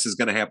podcast is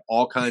going to have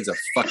all kinds of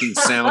fucking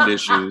sound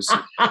issues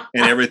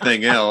and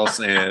everything else.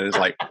 And it's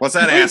like, what's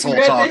that asshole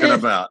talking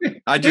about?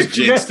 I just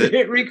jinxed it.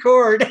 Hit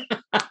record.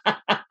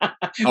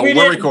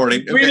 We're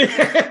recording. We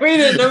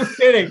didn't.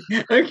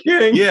 I'm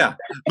kidding. Yeah.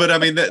 But I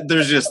mean,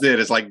 there's just it.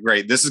 It's like,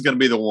 great. This is going to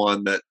be the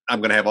one that I'm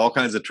going to have all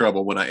kinds of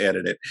trouble when I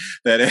edit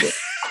it.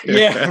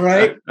 Yeah,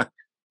 right.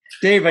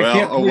 Dave, I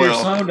can't pull your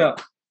sound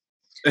up.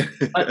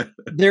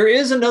 There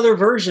is another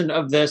version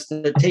of this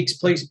that takes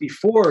place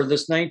before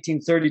this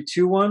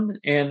 1932 one,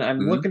 and I'm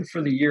looking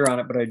for the year on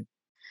it, but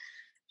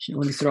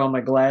let me throw on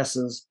my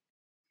glasses.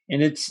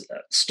 And it's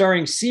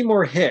starring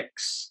Seymour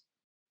Hicks.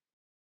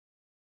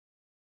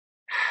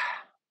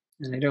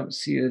 And I don't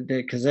see the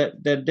date because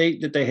that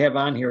date that they have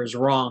on here is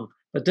wrong.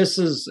 But this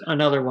is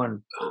another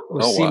one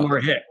with Seymour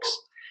Hicks.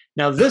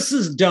 Now, this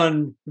is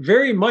done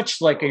very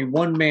much like a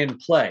one-man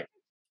play.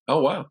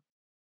 Oh, wow.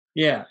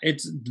 Yeah,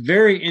 it's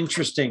very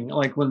interesting.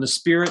 Like when the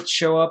spirits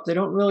show up, they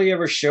don't really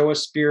ever show a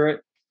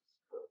spirit.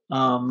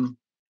 I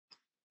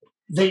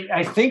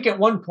think at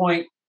one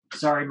point,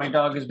 sorry, my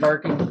dog is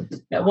barking.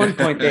 At one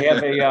point, they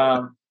have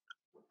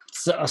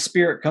a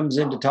spirit comes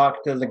in to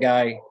talk to the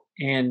guy,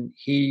 and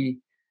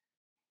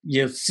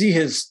you see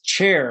his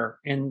chair,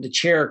 and the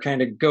chair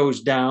kind of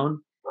goes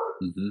down,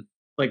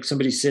 like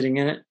somebody's sitting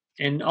in it,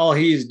 and all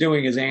he's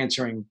doing is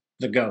answering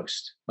the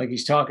ghost, like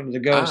he's talking to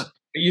the ghost.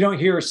 But you don't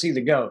hear or see the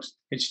ghost.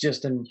 It's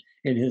just in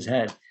his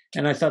head.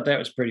 And I thought that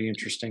was pretty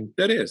interesting.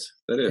 That is.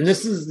 And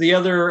this is the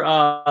other,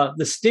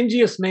 The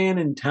Stingiest Man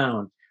in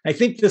Town. I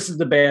think this is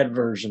the bad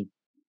version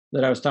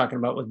that I was talking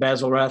about with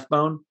Basil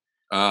Rathbone.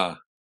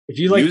 If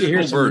you like to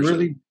hear some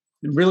really,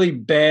 really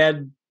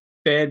bad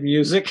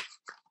music,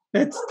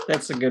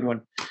 that's a good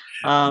one.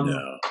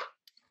 No.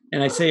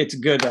 And I say it's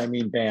good, I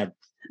mean bad.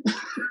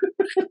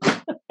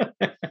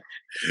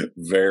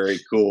 Very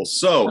cool.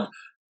 So,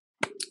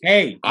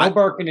 hey, no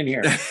barking in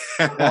here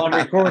while I'm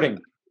recording.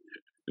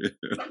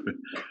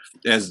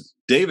 As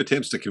Dave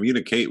attempts to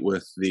communicate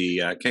with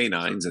the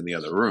canines in the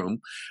other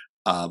room,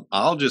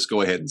 I'll just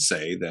go ahead and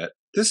say that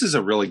this is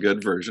a really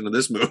good version of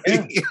this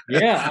movie.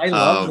 Yeah, I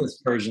love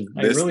this version.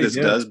 I really this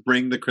do. does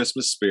bring the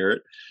Christmas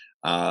spirit.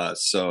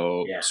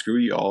 So screw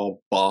you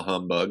all, bah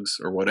humbugs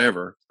or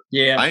whatever.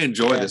 Yeah, I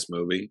enjoy this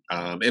movie.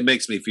 It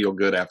makes me feel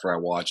good after I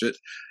watch it.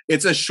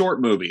 It's a short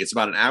movie. It's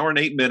about an hour and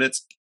 8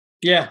 minutes.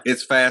 Yeah,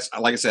 it's fast.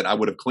 Like I said, I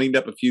would have cleaned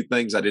up a few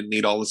things. I didn't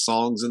need all the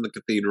songs in the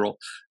cathedral.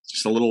 It's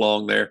just a little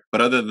long there.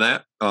 But other than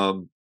that,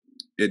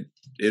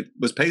 it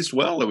was paced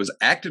well. It was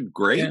acted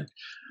great.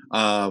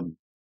 Yeah.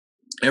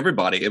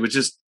 Everybody. It was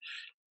just.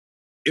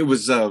 It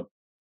was.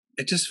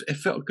 It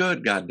felt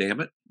good. God damn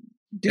it!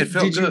 It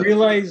felt good.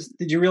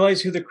 Did you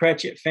realize who the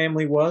Cratchit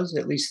family was?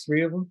 At least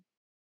 3 of them.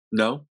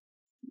 No.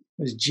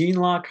 It was Gene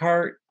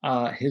Lockhart,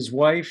 his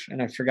wife,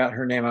 and I forgot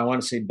her name. I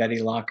want to say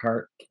Betty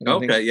Lockhart.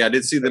 Okay, yeah, I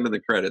did see them in the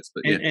credits,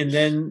 but and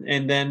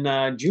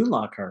then June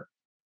Lockhart.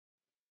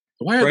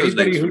 Why are those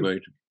names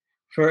familiar?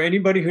 For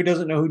anybody who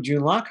doesn't know who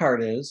June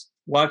Lockhart is,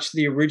 watch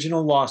the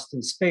original Lost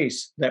in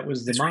Space. That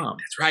was the mom.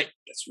 That's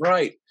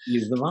right.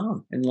 She's the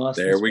mom in Lost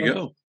in Space. There we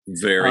go.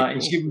 Very cool.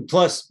 And she,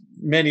 plus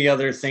many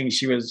other things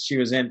she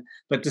was in.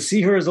 But to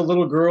see her as a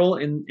little girl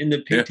in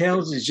the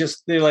pigtails is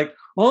just, they're like,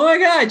 oh my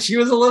God, she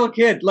was a little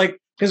kid. Like,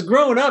 because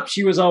growing up,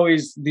 she was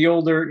always the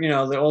older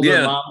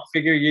mom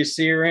figure you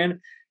see her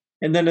in.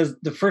 And then as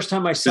the first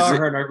time I saw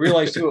her and I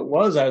realized who it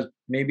was, I was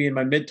maybe in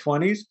my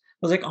mid-20s. I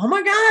was like, oh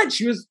my God,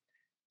 she was.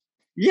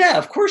 Yeah,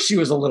 of course she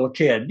was a little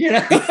kid, you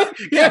know.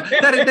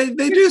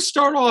 They do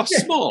start off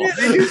small. Yeah,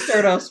 they do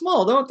start off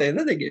small, don't they? And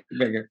then they get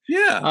bigger.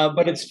 Yeah.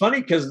 But it's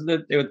funny because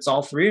it's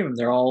all 3 of them.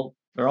 They're all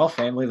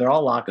family. They're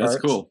all Lockharts. That's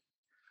cool.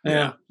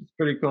 Yeah, it's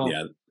pretty cool.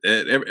 Yeah,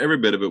 every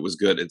bit of it was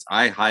good.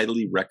 I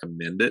highly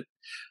recommend it.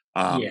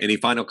 Any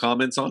final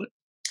comments on it?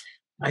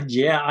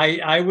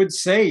 I would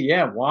say,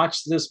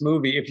 watch this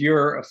movie if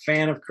you're a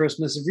fan of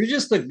Christmas. If you're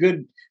just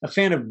a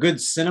fan of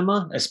good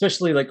cinema,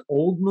 especially like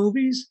old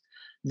movies,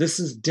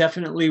 this is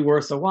definitely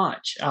worth a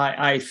watch.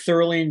 I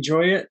thoroughly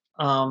enjoy it.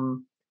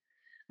 And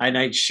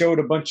I showed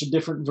a bunch of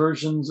different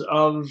versions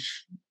of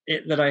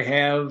it that I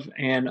have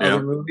and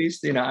other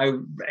movies. You know, I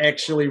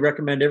actually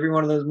recommend every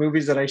one of those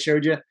movies that I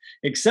showed you,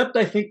 except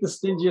I think The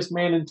Stingiest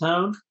Man in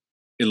Town.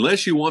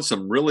 Unless you want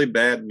some really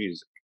bad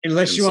music.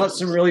 Unless you want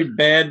some really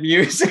bad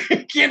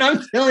music. And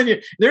I'm telling you,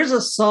 there's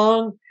a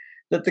song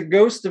that the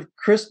Ghost of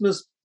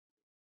Christmas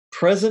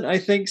Present, I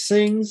think,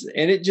 sings,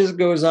 and it just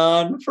goes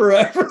on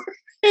forever.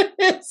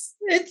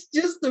 It's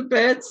just a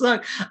bad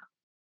song.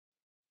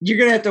 You're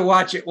gonna have to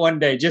watch it one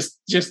day just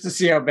to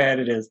see how bad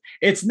it is.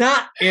 It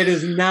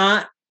is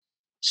not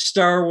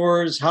Star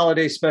Wars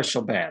Holiday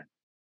Special bad.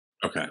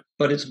 Okay.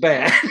 But it's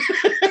bad.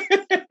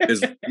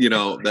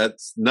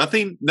 That's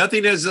nothing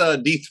has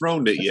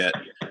dethroned it yet.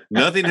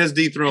 Nothing has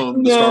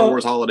dethroned the Star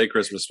Wars Holiday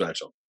Christmas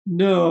Special.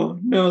 No,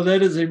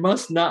 that is a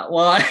must not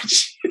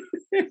watch.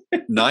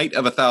 Night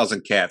of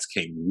 1,000 Cats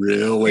came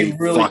really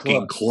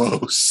fucking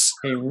close.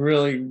 Came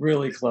really,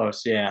 really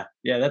close. Yeah.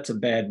 Yeah, that's a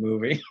bad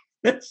movie.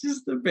 That's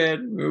just a bad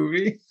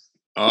movie.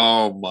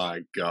 Oh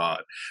my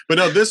God. But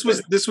no, this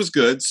was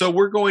good. So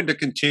we're going to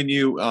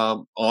continue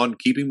on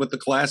keeping with the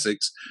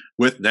classics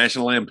with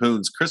National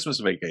Lampoon's Christmas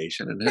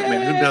Vacation. And I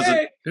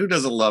mean, who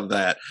doesn't love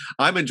that?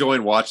 I'm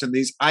enjoying watching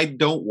these. I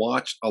don't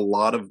watch a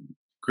lot of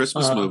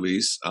Christmas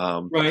movies.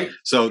 Right.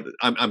 So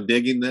I'm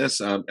digging this.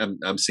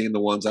 I'm seeing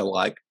the ones I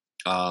like.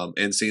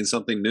 And seeing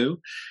something new.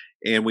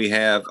 And we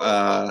have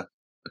a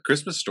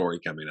Christmas Story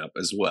coming up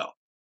as well.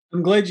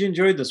 I'm glad you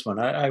enjoyed this one.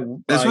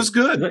 This was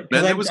good.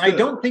 I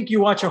don't think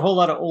you watch a whole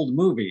lot of old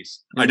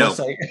movies.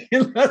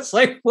 Unless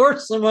I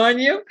force them on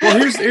you. Well,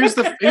 here's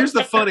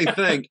the funny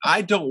thing.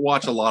 I don't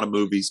watch a lot of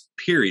movies,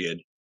 period,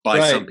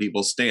 by some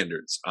people's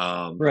standards.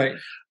 Right.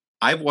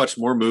 I've watched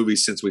more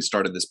movies since we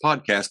started this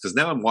podcast because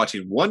now I'm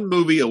watching one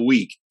movie a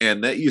week,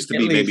 and that used to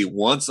be maybe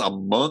once a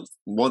month,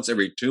 once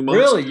every 2 months.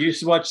 Really? You used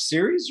to watch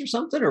series or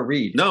something or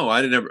read? No,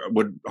 I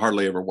would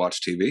hardly ever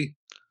watch TV.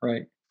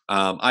 Right.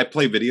 I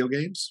play video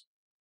games.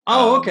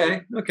 Oh,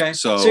 okay. Okay.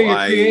 So you're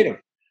creative.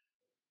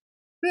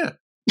 Yeah.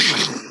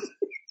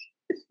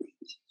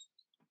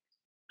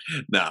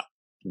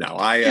 No,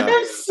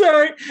 I'm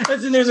sorry.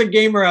 Listen, there's a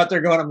gamer out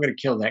there going, I'm going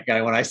to kill that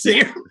guy when I see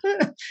him.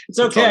 It's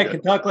okay. I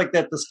can talk like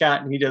that to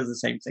Scott, and he does the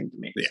same thing to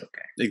me. It's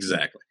okay.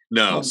 Exactly.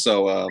 No,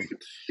 so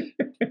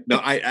no,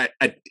 I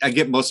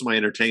get most of my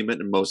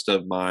entertainment and most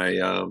of my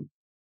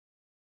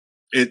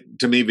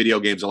to me, video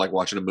games are like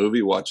watching a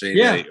movie, watching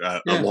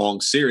a long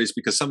series,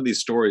 because some of these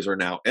stories are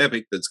now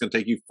epic. That's going to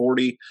take you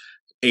 40,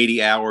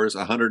 80 hours,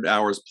 100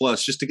 hours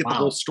plus just to get the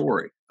whole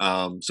story.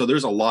 So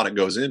there's a lot that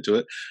goes into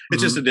it.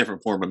 It's just a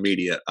different form of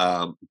media.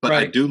 But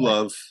I do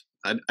love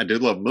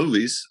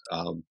movies.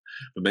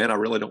 But man, I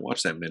really don't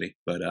watch that many.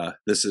 But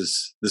this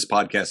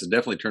podcast has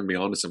definitely turned me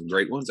on to some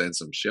great ones and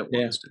some shit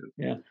ones too.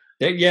 Yeah.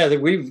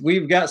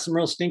 We've got some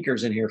real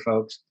stinkers in here,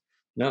 folks.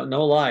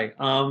 No lie.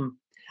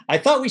 I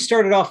thought we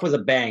started off with a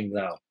bang,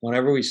 though.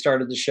 Whenever we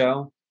started the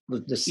show,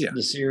 the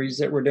series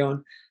that we're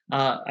doing,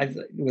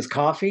 with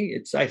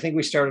coffee, I think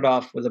we started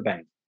off with a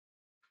bang.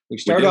 We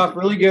start off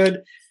really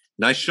good.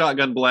 Nice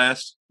shotgun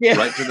blast,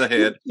 right to the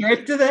head.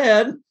 Right to the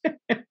head.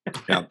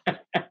 Yeah.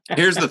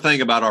 Here's the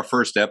thing about our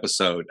first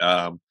episode.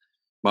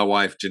 My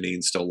wife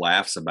Janine still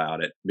laughs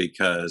about it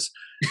because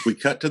we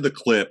cut to the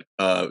clip.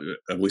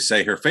 We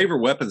say her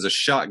favorite weapon is a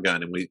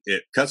shotgun, and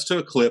it cuts to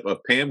a clip of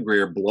Pam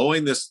Grier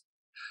blowing this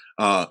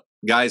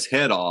guy's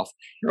head off,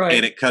 right.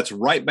 And it cuts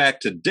right back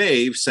to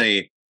Dave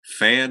saying,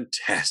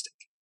 "Fantastic."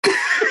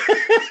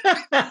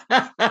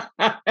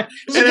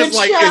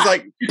 It's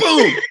like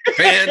boom,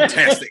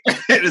 fantastic.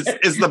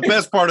 It's the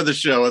best part of the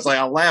show. It's like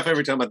I laugh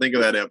every time I think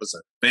of that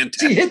episode.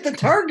 Fantastic. You hit the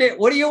target.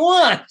 What do you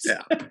want?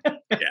 Yeah.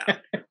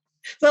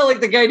 It's not like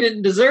the guy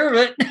didn't deserve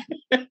it.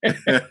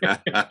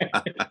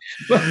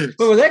 but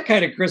with that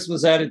kind of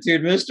Christmas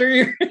attitude, mister,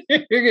 you're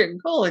getting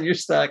coal in your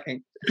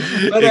stocking.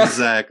 But,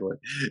 exactly.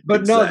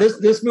 But no,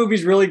 this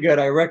movie's really good.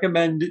 I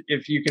recommend,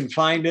 if you can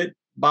find it,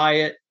 buy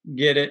it,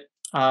 get it.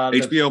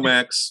 HBO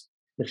Max.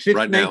 The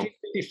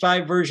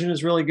 1955 version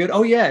is really good.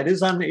 Oh yeah, it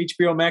is on the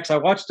HBO Max. I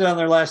watched it on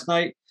there last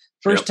night.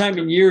 First time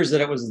in years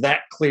that it was that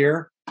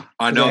clear.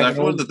 I know that's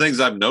one of the things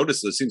I've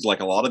noticed. It seems like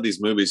a lot of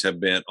these movies have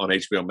been on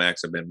HBO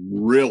Max have been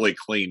really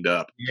cleaned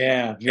up.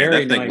 Yeah,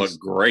 very and that thing looked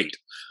great.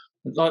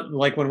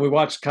 Like when we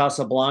watched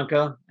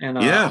Casablanca and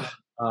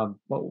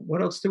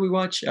what else did we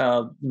watch?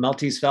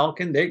 Maltese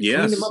Falcon. They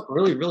cleaned them up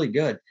really, really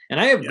good. And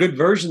I have good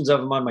versions of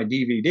them on my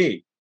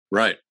DVD.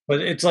 Right.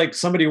 But it's like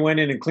somebody went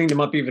in and cleaned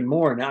them up even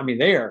more. And I mean,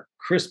 they are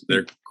crisp.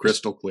 They're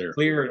crystal clear.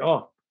 Clear.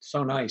 Oh,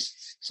 so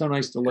nice. So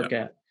nice to look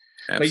at.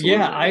 Absolutely. But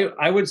yeah,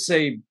 I would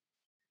say,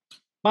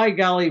 by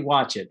golly,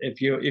 watch it.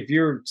 If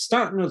you're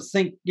starting to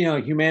think,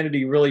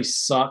 humanity really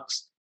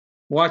sucks,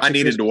 watch it. I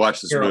needed to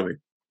watch this movie.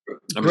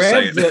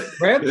 Grab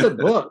the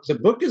book. The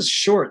book is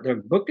short. The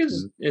book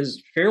is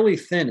fairly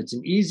thin. It's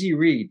an easy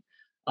read.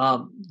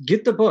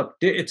 Get the book.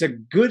 It's a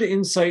good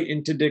insight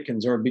into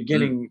Dickens, or a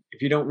beginning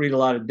if you don't read a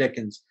lot of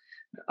Dickens.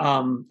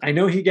 I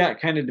know he got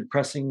kind of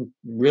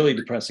really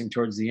depressing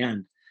towards the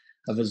end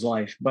of his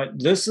life, but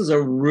this is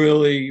a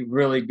really,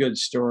 really good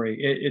story.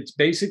 It's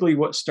basically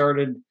what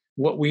started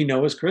what we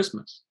know as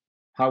Christmas,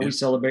 how we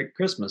celebrate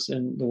Christmas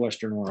in the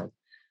Western world.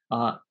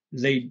 I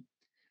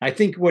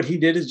think what he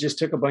did is just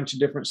took a bunch of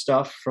different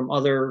stuff from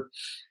other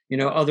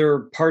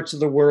parts of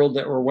the world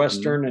that were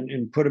Western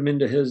and put them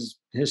into his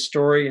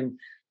story. And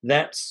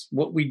that's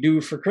what we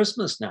do for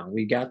Christmas now.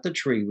 We got the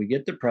tree, we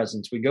get the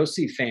presents, we go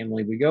see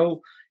family, we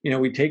go,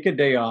 we take a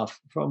day off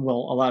from, a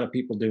lot of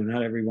people do,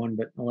 not everyone,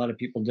 but a lot of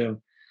people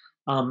do.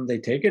 They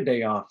take a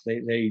day off,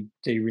 they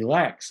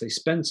relax, they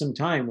spend some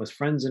time with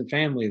friends and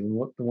family,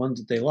 the ones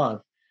that they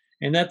love.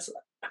 And that's,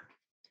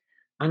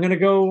 I'm going to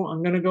go a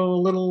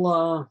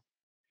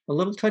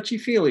little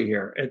touchy-feely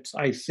here.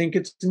 I think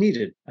it's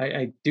needed.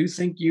 I do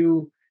think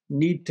you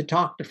need to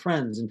talk to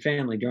friends and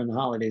family during the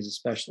holidays,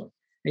 especially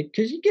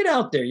because you get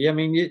out there.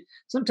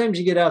 Sometimes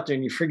you get out there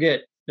and you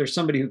forget there's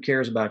somebody who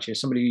cares about you,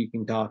 somebody you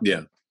can talk to.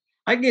 Yeah.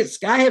 I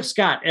have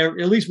Scott at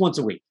least once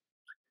a week.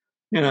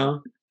 Yeah,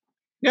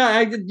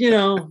 I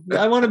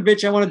want to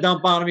bitch, I want to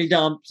dump on him. He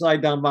dumps, I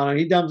dump on him.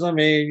 He dumps on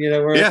me.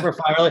 We're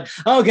finally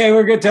okay.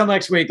 We're good till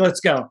next week. Let's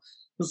go.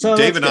 So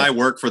Dave and I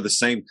work for the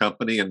same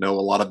company and know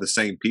a lot of the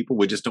same people.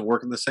 We just don't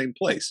work in the same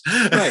place.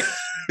 Right.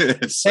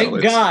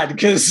 Thank God,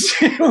 because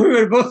we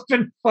would have both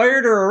been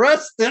fired or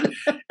arrested.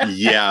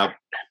 Yeah,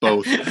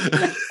 both.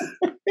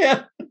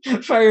 Yeah,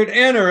 fired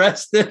and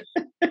arrested.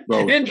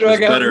 Both. And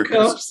drug out in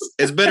cuffs.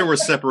 It's better we're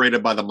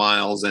separated by the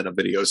miles and a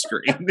video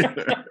screen.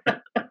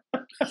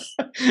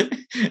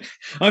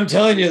 I'm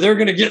telling you, they're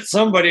going to get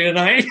somebody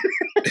tonight.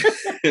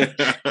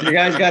 You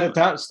guys got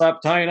to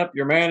stop tying up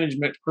your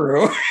management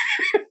crew.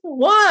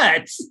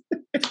 What?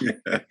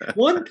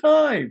 One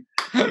time.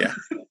 Yeah.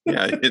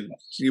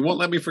 You won't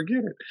let me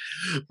forget it.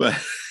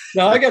 But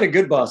no, I got a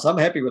good boss. I'm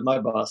happy with my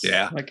boss.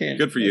 Yeah. I can't.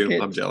 Good for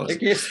you. I'm jealous.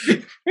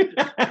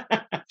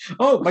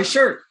 Oh, my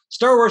shirt.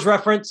 Star Wars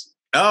reference.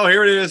 Oh,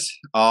 here it is.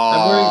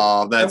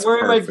 Oh, that's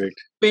perfect. My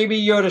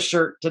Baby Yoda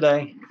shirt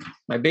today.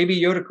 My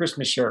Baby Yoda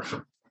Christmas shirt.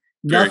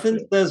 Nothing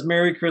says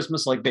Merry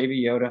Christmas like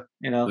Baby Yoda,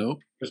 Nope.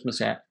 Christmas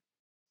hat.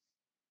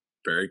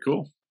 Very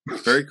cool.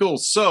 Very cool.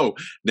 So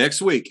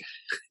next week,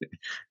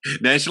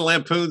 National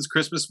Lampoon's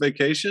Christmas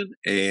Vacation,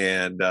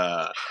 and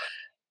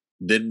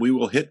then we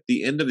will hit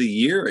the end of the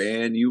year,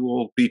 and you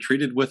will be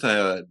treated with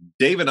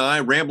Dave and I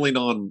rambling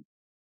on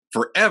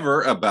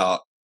forever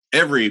about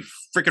every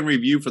freaking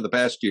review for the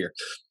past year.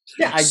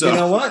 Yeah, you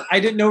know what?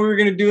 I didn't know we were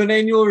going to do an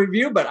annual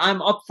review, but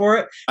I'm up for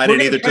it. I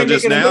didn't either till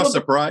just now.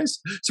 Surprise,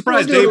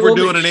 Dave! We're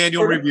doing an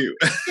annual review.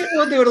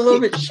 We'll do it a little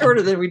bit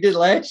shorter than we did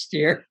last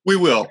year. We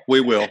will.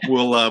 We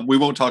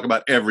won't talk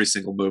about every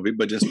single movie,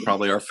 but just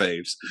probably our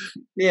faves.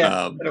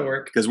 Yeah, that'll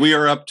work. Because we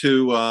are up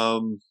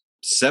to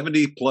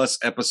 70 plus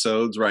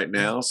episodes right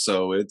now,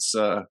 so it's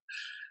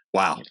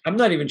wow. I'm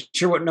not even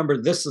sure what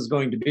number this is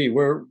going to be.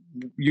 Where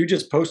you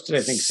just posted,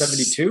 I think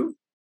 72.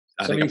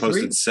 I think I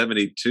posted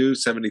 72,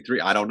 73.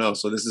 I don't know.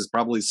 So this is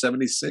probably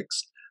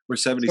 76 or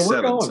 77. So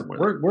we're going.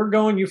 Somewhere. We're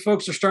going. You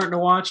folks are starting to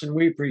watch, and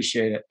we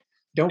appreciate it.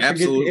 Don't forget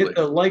to hit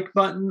the like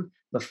button,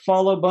 the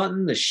follow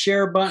button, the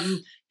share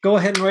button. go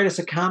ahead and write us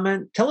a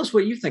comment. Tell us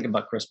what you think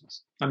about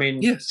Christmas. I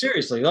mean,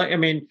 seriously,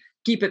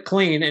 keep it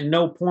clean and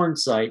no porn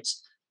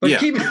sites, but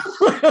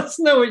let us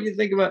know what you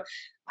think about.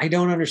 I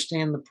don't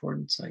understand the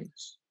porn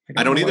sites.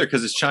 I don't either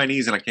because it's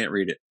Chinese and I can't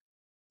read it.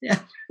 Yeah,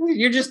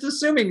 you're just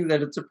assuming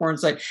that it's a porn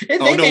site.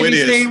 And they may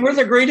be saying we're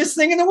the greatest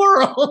thing in the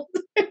world.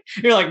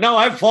 You're like, no,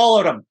 I've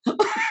followed them.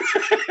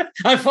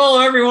 I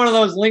follow every one of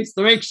those links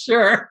to make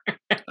sure.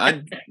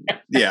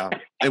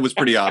 It was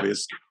pretty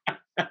obvious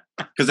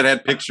because it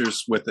had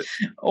pictures with it.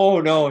 Oh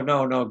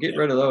no! Get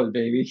rid of those,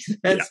 baby.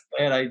 That's a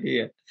bad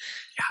idea.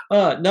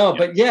 But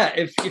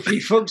if you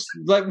folks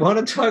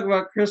want to talk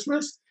about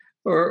Christmas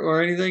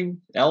or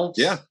anything else,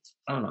 I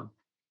don't know.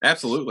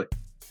 Absolutely.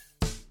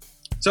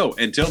 So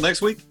until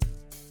next week,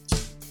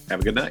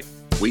 have a good night,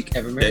 week,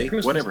 day,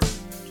 Christmas. Whatever.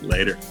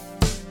 Later.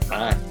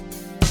 Bye.